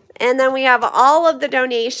 And then we have all of the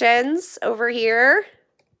donations over here.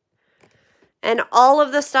 And all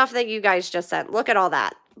of the stuff that you guys just sent. Look at all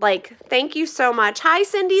that. Like, thank you so much. Hi,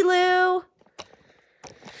 Cindy Lou.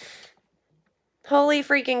 Holy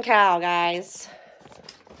freaking cow, guys.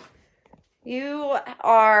 You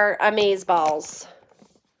are amazeballs.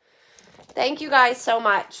 Thank you guys so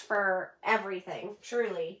much for everything,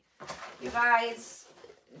 truly. You guys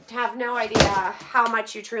have no idea how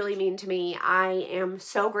much you truly mean to me. I am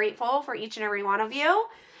so grateful for each and every one of you.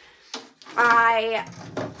 I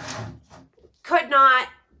could not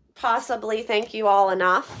possibly thank you all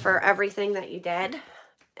enough for everything that you did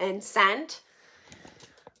and sent.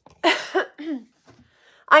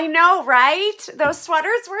 I know, right? Those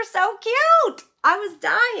sweaters were so cute. I was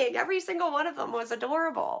dying. Every single one of them was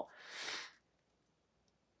adorable.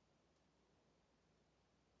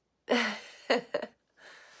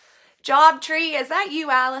 Job tree, is that you,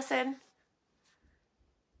 Allison?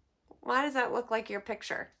 Why does that look like your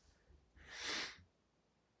picture?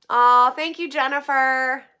 Oh, thank you,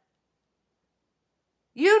 Jennifer.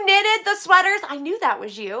 You knitted the sweaters? I knew that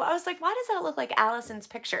was you. I was like, why does that look like Allison's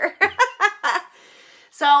picture?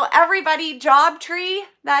 So everybody, job tree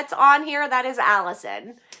that's on here, that is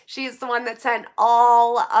Allison. She's the one that sent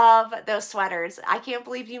all of those sweaters. I can't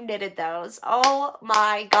believe you knitted those. Oh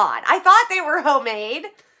my God. I thought they were homemade.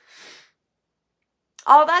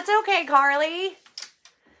 Oh, that's okay, Carly.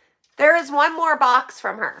 There is one more box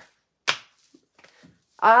from her.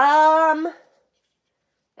 Unless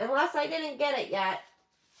I didn't get it yet.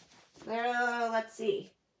 Let's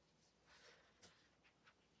see.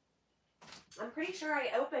 I'm pretty sure I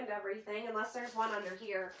opened everything, unless there's one under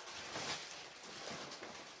here.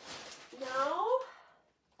 No?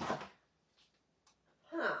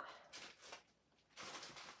 Huh.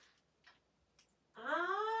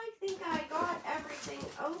 I think I got everything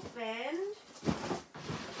opened.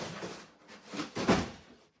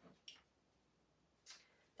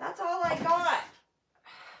 That's all I got,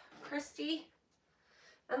 Christy.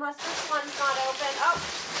 Unless this one's not open. Oh,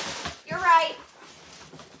 you're right.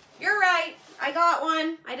 You're right. I got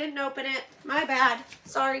one. I didn't open it. My bad.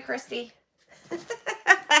 Sorry, Christy.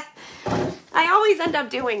 I always end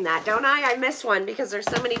up doing that, don't I? I miss one because there's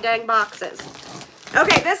so many dang boxes.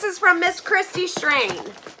 Okay, this is from Miss Christy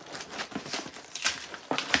Strain.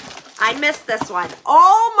 I missed this one.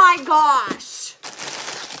 Oh my gosh.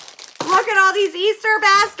 Look at all these Easter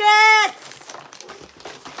baskets.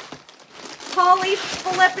 Holy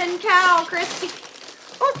flippin' cow, Christy.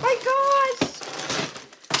 Oh my gosh.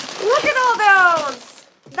 Look at all those.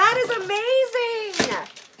 That is amazing.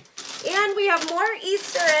 And we have more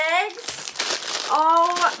Easter eggs.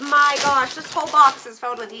 Oh my gosh. This whole box is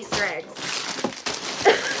filled with Easter eggs.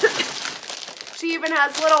 She even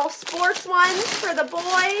has little sports ones for the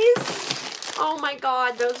boys. Oh my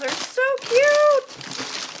God. Those are so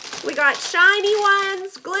cute. We got shiny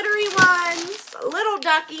ones, glittery ones, little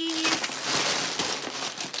duckies,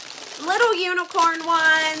 little unicorn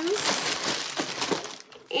ones.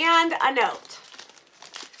 And a note.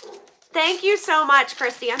 Thank you so much,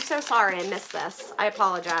 Christy. I'm so sorry I missed this. I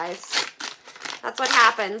apologize. That's what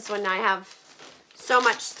happens when I have so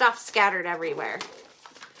much stuff scattered everywhere.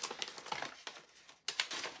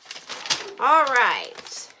 All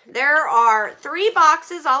right. There are 3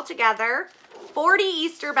 boxes altogether, 40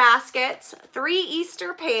 Easter baskets, 3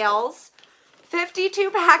 Easter pails,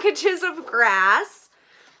 52 packages of grass.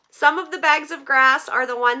 Some of the bags of grass are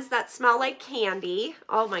the ones that smell like candy.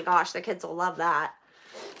 Oh my gosh, the kids will love that.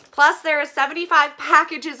 Plus there are 75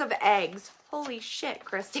 packages of eggs. Holy shit,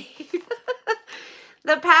 Christy.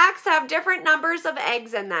 The packs have different numbers of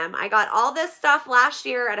eggs in them. I got all this stuff last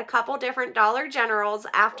year at a couple different Dollar Generals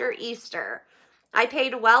after Easter. I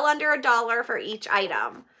paid well under $1 for each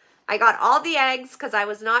item. I got all the eggs because I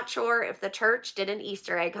was not sure if the church did an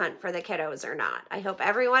Easter egg hunt for the kiddos or not. I hope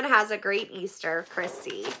everyone has a great Easter,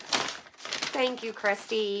 Christy. Thank you,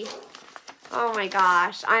 Christy. Oh my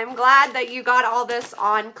gosh. I'm glad that you got all this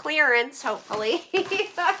on clearance, hopefully.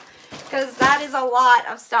 Because that is a lot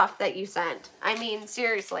of stuff that you sent. I mean,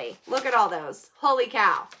 seriously. Look at all those. Holy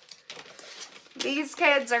cow. These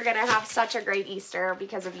kids are going to have such a great Easter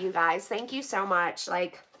because of you guys. Thank you so much.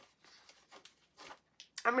 Like,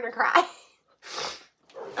 I'm going to cry.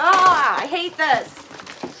 Oh, I hate this.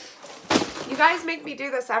 You guys make me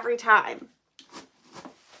do this every time.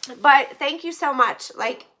 But thank you so much.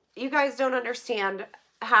 Like, you guys don't understand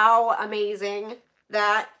how amazing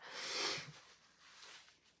that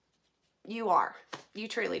you are. You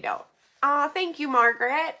truly don't. Thank you,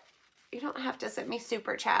 Margaret. You don't have to send me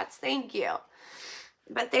super chats. Thank you.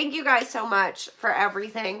 But thank you guys so much for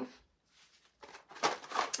everything.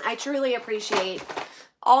 I truly appreciate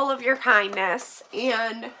all of your kindness,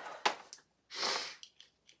 and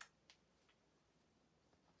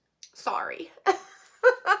sorry.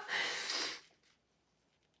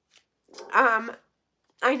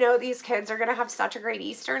 I know these kids are going to have such a great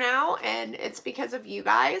Easter now, and it's because of you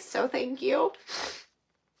guys, so thank you.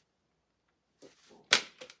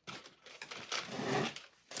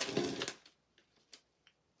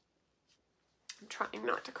 I'm trying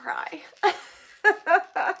not to cry.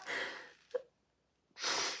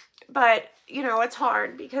 But, you know, it's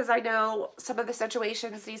hard because I know some of the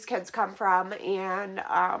situations these kids come from, and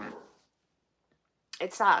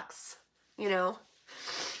it sucks, you know.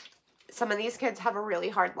 Some of these kids have a really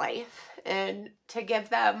hard life, and to give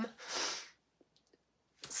them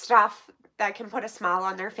stuff that can put a smile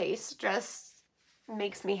on their face just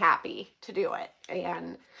makes me happy to do it,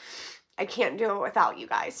 and I can't do it without you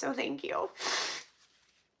guys, so thank you.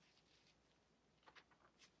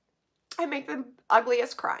 I make the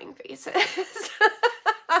ugliest crying faces.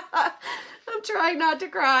 I'm trying not to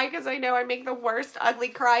cry because I know I make the worst ugly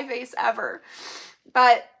cry face ever,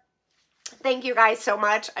 but thank you guys so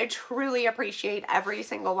much. I truly appreciate every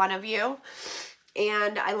single one of you,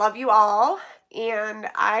 and I love you all, and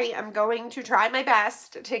I am going to try my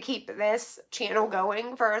best to keep this channel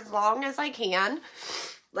going for as long as I can.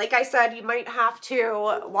 Like I said, you might have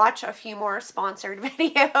to watch a few more sponsored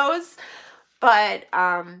videos, but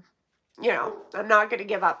you know, I'm not going to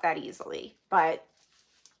give up that easily, but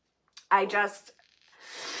I just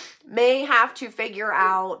may have to figure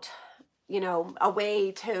out, you know, a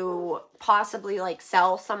way to possibly like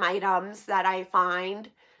sell some items that I find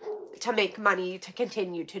to make money to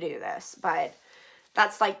continue to do this. But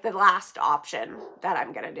that's like the last option that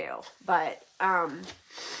I'm going to do. But, I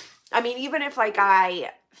mean, even if like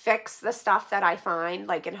I fix the stuff that I find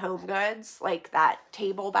like in Home Goods, like that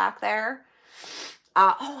table back there.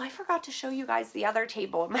 Oh, I forgot to show you guys the other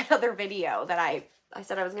table in my other video that I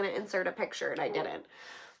said I was going to insert a picture and I didn't.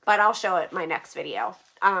 But I'll show it in my next video.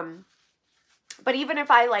 But even if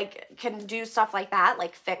I like can do stuff like that,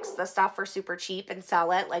 like fix the stuff for super cheap and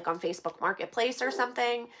sell it like on Facebook Marketplace or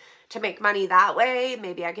something to make money that way,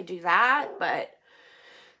 maybe I could do that, but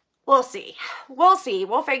we'll see. We'll see.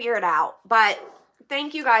 We'll figure it out. But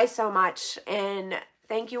thank you guys so much, and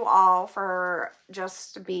thank you all for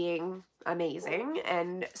just being amazing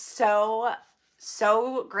and so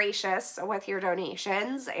gracious with your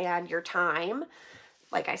donations and your time.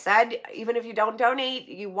 Like I said, even if you don't donate,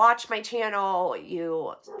 you watch my channel,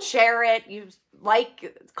 you share it, you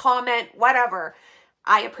like, comment, whatever.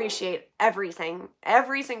 I appreciate every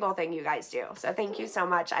single thing you guys do. So thank you so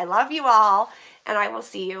much. I love you all, and I will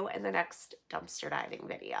see you in the next dumpster diving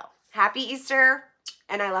video. Happy Easter,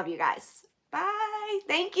 and I love you guys. Bye.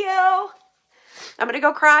 Thank you. I'm going to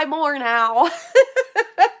go cry more now.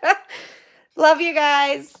 Love you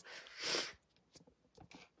guys.